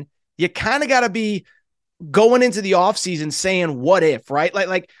fan, you kind of got to be going into the offseason saying, what if, right?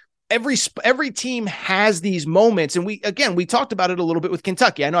 Like every team has these moments. And we talked about it a little bit with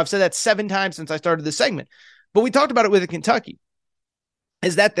Kentucky. I know I've said that 7 times since I started this segment, but we talked about it with Kentucky,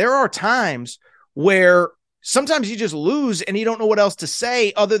 is that there are times where sometimes you just lose and you don't know what else to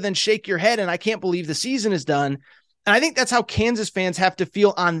say other than shake your head. And I can't believe the season is done. And I think that's how Kansas fans have to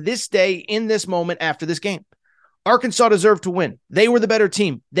feel on this day, in this moment after this game. Arkansas deserved to win. They were the better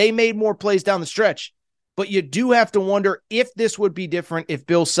team. They made more plays down the stretch. But you do have to wonder if this would be different if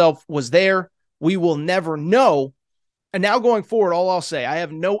Bill Self was there. We will never know. And now going forward, all I'll say, I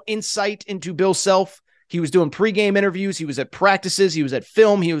have no insight into Bill Self. He was doing pregame interviews. He was at practices. He was at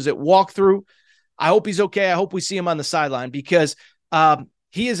film. He was at walkthrough. I hope he's okay. I hope we see him on the sideline because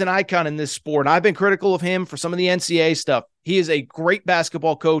he is an icon in this sport. And I've been critical of him for some of the NCAA stuff. He is a great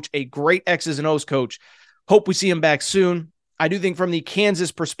basketball coach, a great X's and O's coach. Hope we see him back soon. I do think from the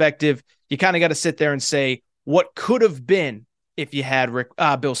Kansas perspective, you kind of got to sit there and say what could have been if you had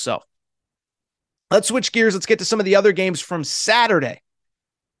Bill Self. Let's switch gears. Let's get to some of the other games from Saturday.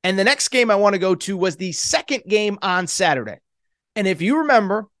 And the next game I want to go to was the second game on Saturday. And if you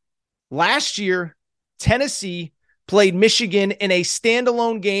remember, last year, Tennessee played Michigan in a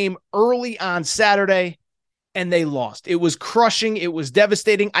standalone game early on Saturday, and they lost. It was crushing. It was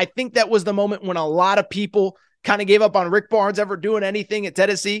devastating. I think that was the moment when a lot of people kind of gave up on Rick Barnes ever doing anything at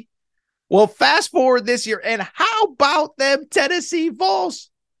Tennessee. Well, fast forward this year, and how about them Tennessee Vols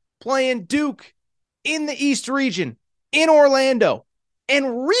playing Duke in the East region in Orlando?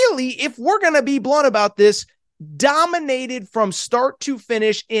 And really, if we're going to be blunt about this, dominated from start to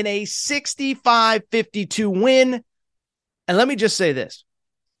finish in a 65-52 win. And let me just say this.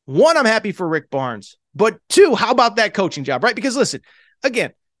 1, I'm happy for Rick Barnes. But 2, how about that coaching job, right? Because listen,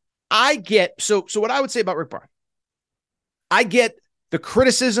 again, I get, so what I would say about Rick Barnes, I get the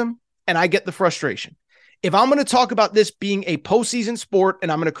criticism and I get the frustration. If I'm going to talk about this being a postseason sport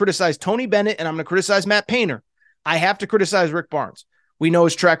and I'm going to criticize Tony Bennett and I'm going to criticize Matt Painter, I have to criticize Rick Barnes. We know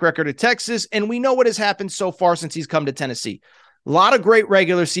his track record at Texas, and we know what has happened so far since he's come to Tennessee. A lot of great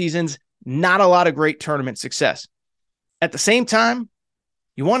regular seasons, not a lot of great tournament success. At the same time,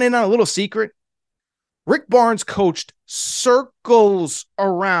 you want in on a little secret? Rick Barnes coached circles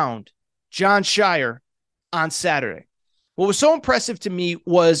around Jon Scheyer on Saturday. What was so impressive to me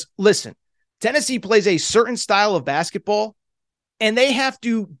was, listen, Tennessee plays a certain style of basketball, and they have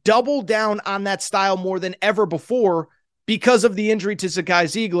to double down on that style more than ever before because of the injury to Zakai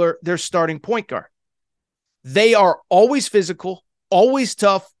Ziegler, their starting point guard. They are always physical, always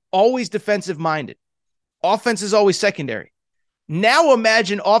tough, always defensive-minded. Offense is always secondary. Now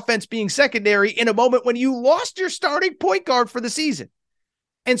imagine offense being secondary in a moment when you lost your starting point guard for the season.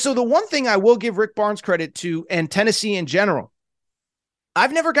 And so the one thing I will give Rick Barnes credit to, and Tennessee in general,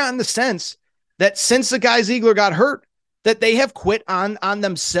 I've never gotten the sense that since Zakai Ziegler got hurt, that they have quit on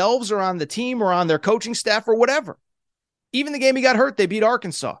themselves or on the team or on their coaching staff or whatever. Even the game he got hurt, they beat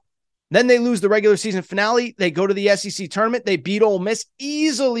Arkansas. Then they lose the regular season finale. They go to the SEC tournament. They beat Ole Miss.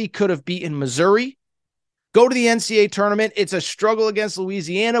 Easily could have beaten Missouri. Go to the NCAA tournament. It's a struggle against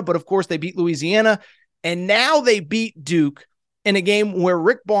Louisiana, but of course they beat Louisiana. And now they beat Duke in a game where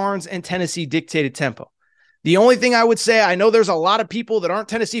Rick Barnes and Tennessee dictated tempo. The only thing I would say, I know there's a lot of people that aren't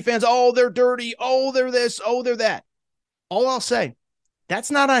Tennessee fans. Oh, they're dirty. Oh, they're this. Oh, they're that. All I'll say,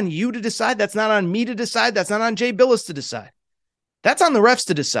 that's not on you to decide. That's not on me to decide. That's not on Jay Billis to decide. That's on the refs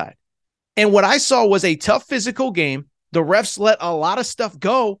to decide. And what I saw was a tough physical game. The refs let a lot of stuff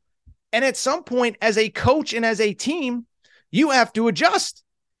go. And at some point, as a coach and as a team, you have to adjust.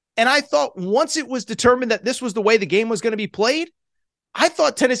 And I thought once it was determined that this was the way the game was going to be played, I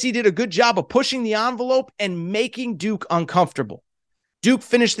thought Tennessee did a good job of pushing the envelope and making Duke uncomfortable. Duke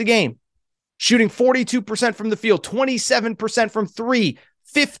finished the game shooting 42% from the field, 27% from three,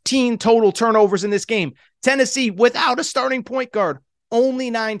 15 total turnovers in this game. Tennessee, without a starting point guard, only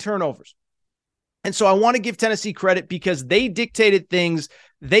 9 turnovers. And so I want to give Tennessee credit because they dictated things,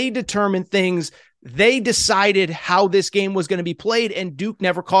 they determined things, they decided how this game was going to be played, and Duke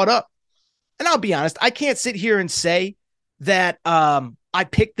never caught up. And I'll be honest, I can't sit here and say that I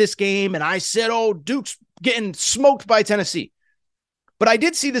picked this game and I said, oh, Duke's getting smoked by Tennessee. But I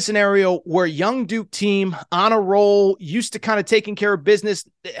did see the scenario where young Duke team on a roll, used to kind of taking care of business,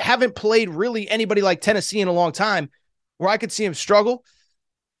 haven't played really anybody like Tennessee in a long time, where I could see him struggle.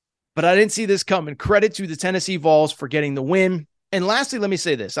 But I didn't see this coming. Credit to the Tennessee Vols for getting the win. And lastly, let me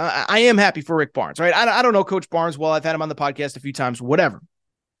say this. I am happy for Rick Barnes, right? I don't know Coach Barnes well. I've had him on the podcast a few times, whatever.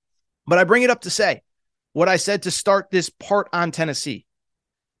 But I bring it up to say what I said to start this part on Tennessee.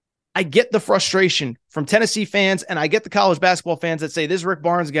 I get the frustration from Tennessee fans, and I get the college basketball fans that say, this Rick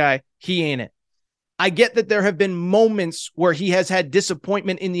Barnes guy, he ain't it. I get that there have been moments where he has had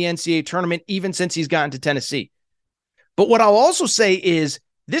disappointment in the NCAA tournament, even since he's gotten to Tennessee. But what I'll also say is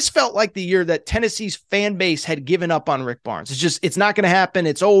this felt like the year that Tennessee's fan base had given up on Rick Barnes. It's not going to happen.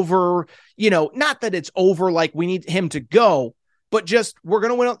 It's over. Not that it's over like we need him to go, but just we're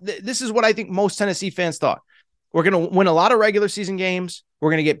going to win. This is what I think most Tennessee fans thought. We're going to win a lot of regular season games.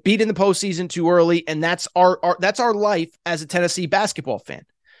 We're going to get beat in the postseason too early, and that's our life as a Tennessee basketball fan.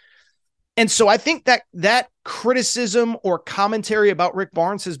 And so I think that criticism or commentary about Rick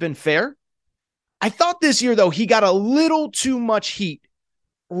Barnes has been fair. I thought this year, though, he got a little too much heat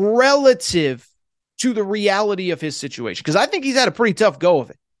relative to the reality of his situation, because I think he's had a pretty tough go of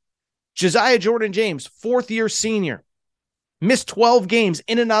it. Josiah Jordan-James, fourth-year senior, missed 12 games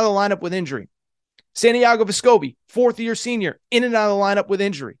in and out of the lineup with injury. Santiago Vescovi, fourth-year senior, in and out of the lineup with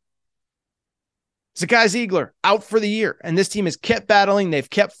injury. Zakai Ziegler, out for the year. And this team has kept battling. They've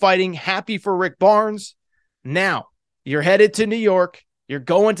kept fighting. Happy for Rick Barnes. Now, you're headed to New York. You're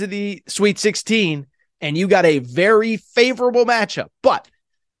going to the Sweet 16, and you got a very favorable matchup. But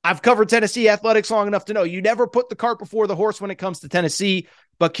I've covered Tennessee athletics long enough to know you never put the cart before the horse when it comes to Tennessee.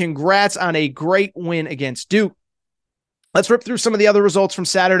 But congrats on a great win against Duke. Let's rip through some of the other results from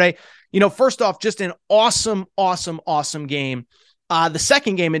Saturday. First off, just an awesome game. The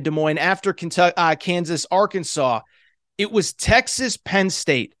second game in Des Moines after Kansas, Arkansas, it was Texas, Penn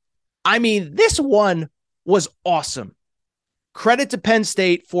State. I mean, this one was awesome. Credit to Penn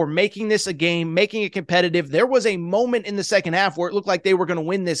State for making this a game, making it competitive. There was a moment in the second half where it looked like they were going to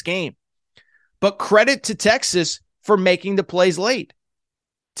win this game. But credit to Texas for making the plays late.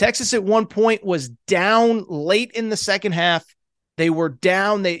 Texas at one point was down late in the second half. They were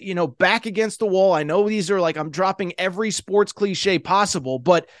down, back against the wall. I know these are like, I'm dropping every sports cliche possible,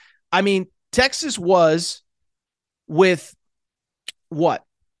 but I mean, Texas was with what?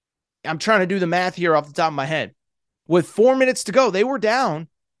 I'm trying to do the math here off the top of my head. With 4 minutes to go, they were down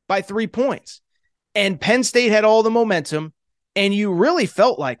by 3 points. And Penn State had all the momentum. And you really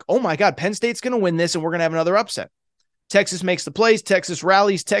felt like, oh my God, Penn State's going to win this and we're going to have another upset. Texas makes the plays. Texas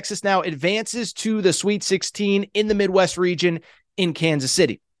rallies. Texas now advances to the Sweet 16 in the Midwest region in Kansas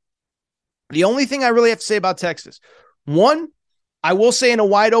City. The only thing I really have to say about Texas, one, I will say in a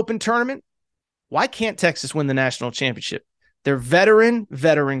wide open tournament, why can't Texas win the national championship? They're veteran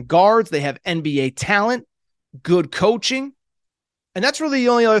guards. They have NBA talent, good coaching. And that's really the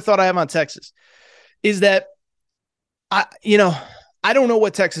only other thought I have on Texas is that, I don't know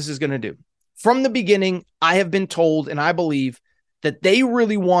what Texas is going to do. From the beginning, I have been told, and I believe, that they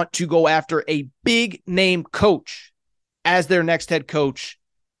really want to go after a big name coach as their next head coach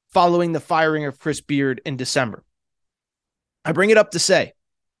following the firing of Chris Beard in December. I bring it up to say,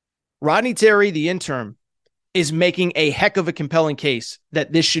 Rodney Terry, the interim, is making a heck of a compelling case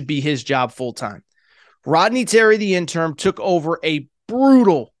that this should be his job full-time. Rodney Terry, the interim, took over a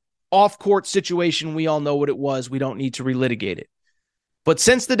brutal off-court situation. We all know what it was. We don't need to relitigate it. But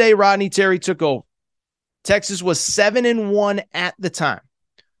since the day Rodney Terry took over, Texas was 7-1 at the time.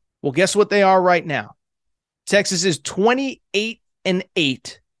 Well, guess what they are right now? Texas is 28-8,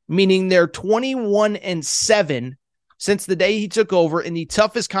 meaning they're 21-7 since the day he took over in the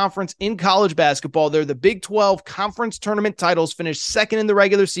toughest conference in college basketball. They're the Big 12 conference tournament titles, finished second in the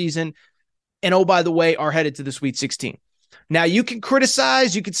regular season, and oh, by the way, are headed to the Sweet 16. Now, you can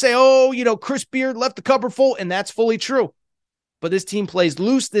criticize, you could say, Chris Beard left the cupboard full, and that's fully true. But this team plays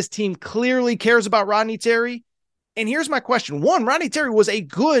loose. This team clearly cares about Rodney Terry. And here's my question. One, Rodney Terry was a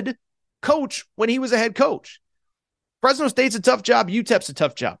good coach when he was a head coach. Fresno State's a tough job. UTEP's a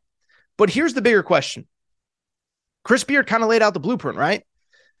tough job. But here's the bigger question. Chris Beard kind of laid out the blueprint, right?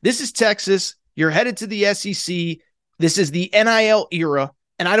 This is Texas. You're headed to the SEC. This is the NIL era.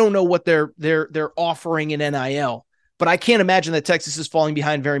 And I don't know what they're offering in NIL. But I can't imagine that Texas is falling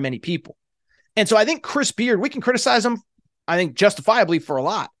behind very many people. And so I think Chris Beard, we can criticize him, I think justifiably, for a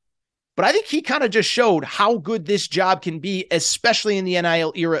lot. But I think he kind of just showed how good this job can be, especially in the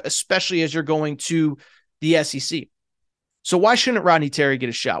NIL era, especially as you're going to the SEC. So why shouldn't Rodney Terry get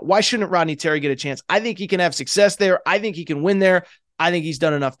a shot? Why shouldn't Rodney Terry get a chance? I think he can have success there. I think he can win there. I think he's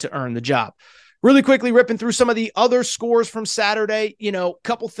done enough to earn the job. Really quickly, ripping through some of the other scores from Saturday, a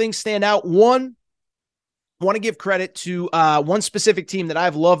couple things stand out. One, I want to give credit to one specific team that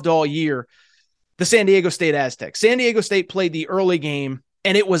I've loved all year, the San Diego State Aztecs. San Diego State played the early game,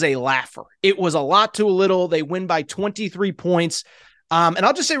 and it was a laugher. It was a lot to a little. They win by 23 points. And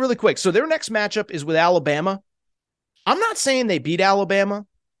I'll just say really quick, so their next matchup is with Alabama. I'm not saying they beat Alabama,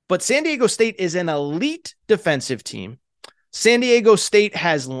 but San Diego State is an elite defensive team. San Diego State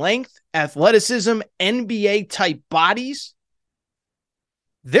has length, athleticism, NBA-type bodies.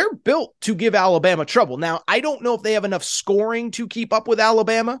 They're built to give Alabama trouble. Now, I don't know if they have enough scoring to keep up with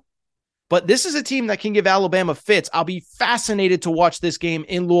Alabama, but this is a team that can give Alabama fits. I'll be fascinated to watch this game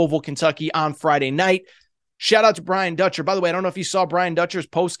in Louisville, Kentucky on Friday night. Shout out to Brian Dutcher. By the way, I don't know if you saw Brian Dutcher's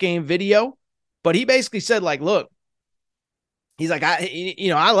post-game video, but he basically said, look, he's like,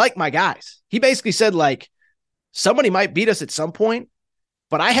 I like my guys. He basically said, somebody might beat us at some point,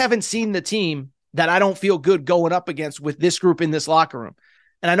 but I haven't seen the team that I don't feel good going up against with this group in this locker room.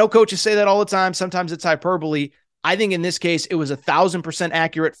 And I know coaches say that all the time. Sometimes it's hyperbole. I think in this case, it was 1,000%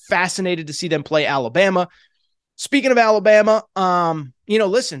 accurate. Fascinated to see them play Alabama. Speaking of Alabama,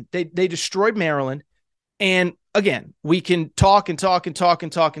 listen, they destroyed Maryland. And again, we can talk about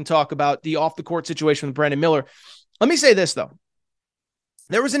the off the court situation with Brandon Miller. Let me say this, though.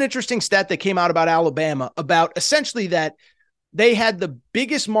 There was an interesting stat that came out about Alabama about essentially that they had the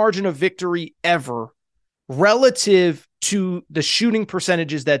biggest margin of victory ever relative to the shooting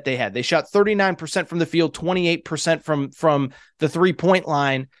percentages that they had. They shot 39% from the field, 28% from the three-point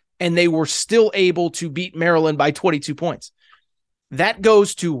line, and they were still able to beat Maryland by 22 points. That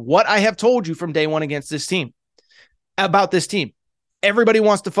goes to what I have told you from day one against this team, about this team. Everybody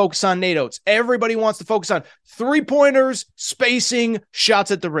wants to focus on Nate Oates. Everybody wants to focus on three-pointers, spacing,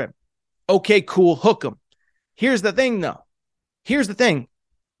 shots at the rim. Okay, cool, hook them. Here's the thing, though.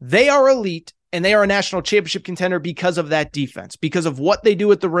 They are elite, and they are a national championship contender because of that defense, because of what they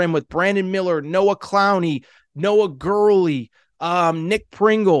do at the rim with Brandon Miller, Noah Clowney, Noah Gurley, Nick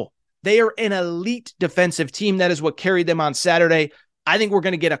Pringle. They are an elite defensive team. That is what carried them on Saturday. I think we're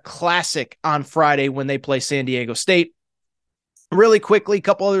going to get a classic on Friday when they play San Diego State. Really quickly, a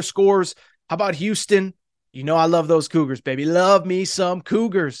couple other scores. How about Houston? I love those Cougars, baby. Love me some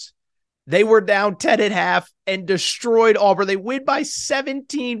Cougars. They were down 10 at half and destroyed Auburn. They win by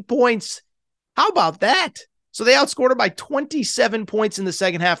 17 points. How about that? So they outscored them by 27 points in the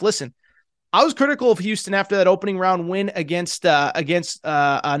second half. Listen, I was critical of Houston after that opening round win against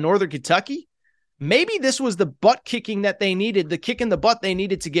Northern Kentucky. Maybe this was the butt kicking that they needed, the kick in the butt they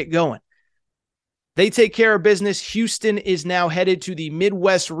needed to get going. They take care of business. Houston is now headed to the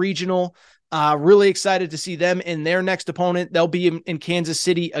Midwest Regional. Really excited to see them in their next opponent. They'll be in Kansas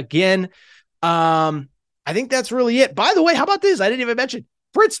City again. I think that's really it. By the way, how about this? I didn't even mention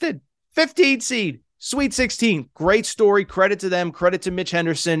Princeton, 15 seed, Sweet 16. Great story. Credit to them. Credit to Mitch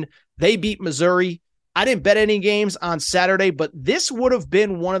Henderson. They beat Missouri. I didn't bet any games on Saturday, but this would have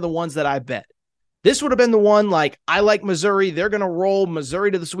been one of the ones that I bet. This would have been the one, like, I like Missouri. They're going to roll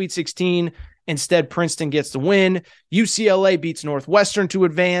Missouri to the Sweet 16. Instead, Princeton gets the win. UCLA beats Northwestern to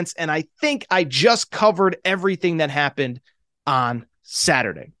advance. And I think I just covered everything that happened on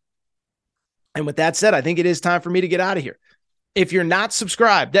Saturday. And with that said, I think it is time for me to get out of here. If you're not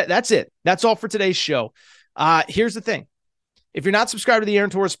subscribed, that's it. That's all for today's show. Here's the thing. If you're not subscribed to the Aaron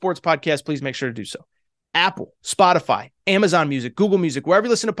Torres Sports Podcast, please make sure to do so. Apple, Spotify, Amazon Music, Google Music, wherever you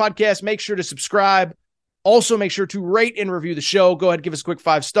listen to podcasts, make sure to subscribe. Also, make sure to rate and review the show. Go ahead, give us a quick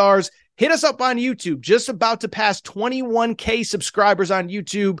 5 stars. Hit us up on YouTube. Just about to pass 21K subscribers on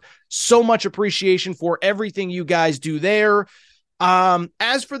YouTube. So much appreciation for everything you guys do there.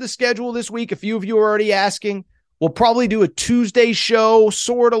 As for the schedule this week, a few of you are already asking. We'll probably do a Tuesday show,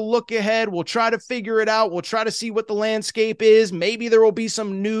 sort of look ahead. We'll try to figure it out. We'll try to see what the landscape is. Maybe there will be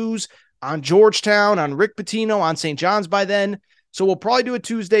some news on Georgetown, on Rick Pitino, on St. John's by then. So we'll probably do a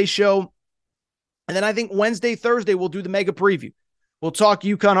Tuesday show. And then I think Wednesday, Thursday, we'll do the mega preview. We'll talk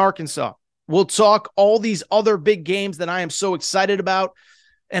UConn, Arkansas. We'll talk all these other big games that I am so excited about.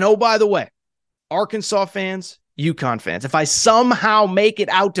 And oh, by the way, Arkansas fans, UConn fans, if I somehow make it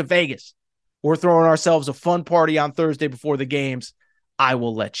out to Vegas, we're throwing ourselves a fun party on Thursday before the games. I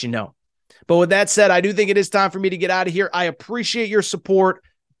will let you know. But with that said, I do think it is time for me to get out of here. I appreciate your support.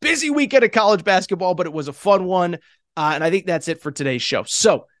 Busy weekend of college basketball, but it was a fun one. And I think that's it for today's show.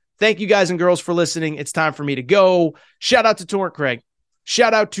 So thank you guys and girls for listening. It's time for me to go. Shout out to Torrent Craig.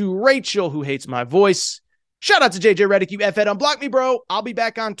 Shout out to Rachel, who hates my voice. Shout out to JJ Redick. You F-head, unblock me, bro. I'll be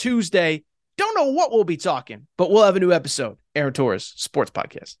back on Tuesday. Don't know what we'll be talking, but we'll have a new episode. Aaron Torres, Sports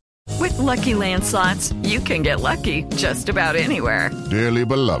Podcast. With Lucky Land Slots, you can get lucky just about anywhere. Dearly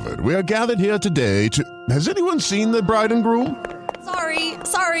beloved, we are gathered here today to... Has anyone seen the bride and groom?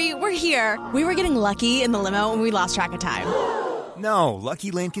 Sorry, we're here. We were getting lucky in the limo and we lost track of time. No,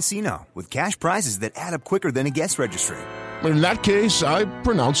 Lucky Land Casino, with cash prizes that add up quicker than a guest registry. In that case, I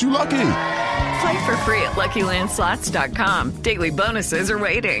pronounce you lucky. Play for free at LuckyLandSlots.com. Daily bonuses are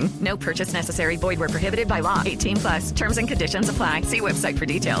waiting. No purchase necessary. Void where prohibited by law. 18+. Terms and conditions apply. See website for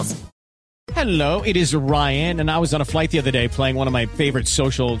details. Hello, it is Ryan, and I was on a flight the other day playing one of my favorite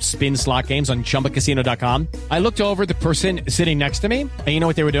social spin slot games on ChumbaCasino.com. I looked over at the person sitting next to me, and you know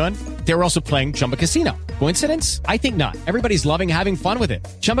what they were doing? They were also playing Chumba Casino. Coincidence? I think not. Everybody's loving having fun with it.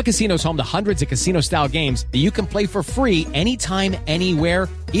 Chumba Casino is home to hundreds of casino-style games that you can play for free anytime, anywhere,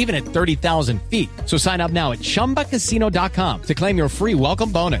 even at 30,000 feet. So sign up now at ChumbaCasino.com to claim your free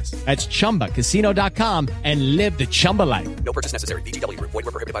welcome bonus. That's ChumbaCasino.com and live the Chumba life. No purchase necessary. VGW. Void where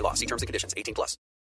prohibited by law. See terms and conditions. 18+.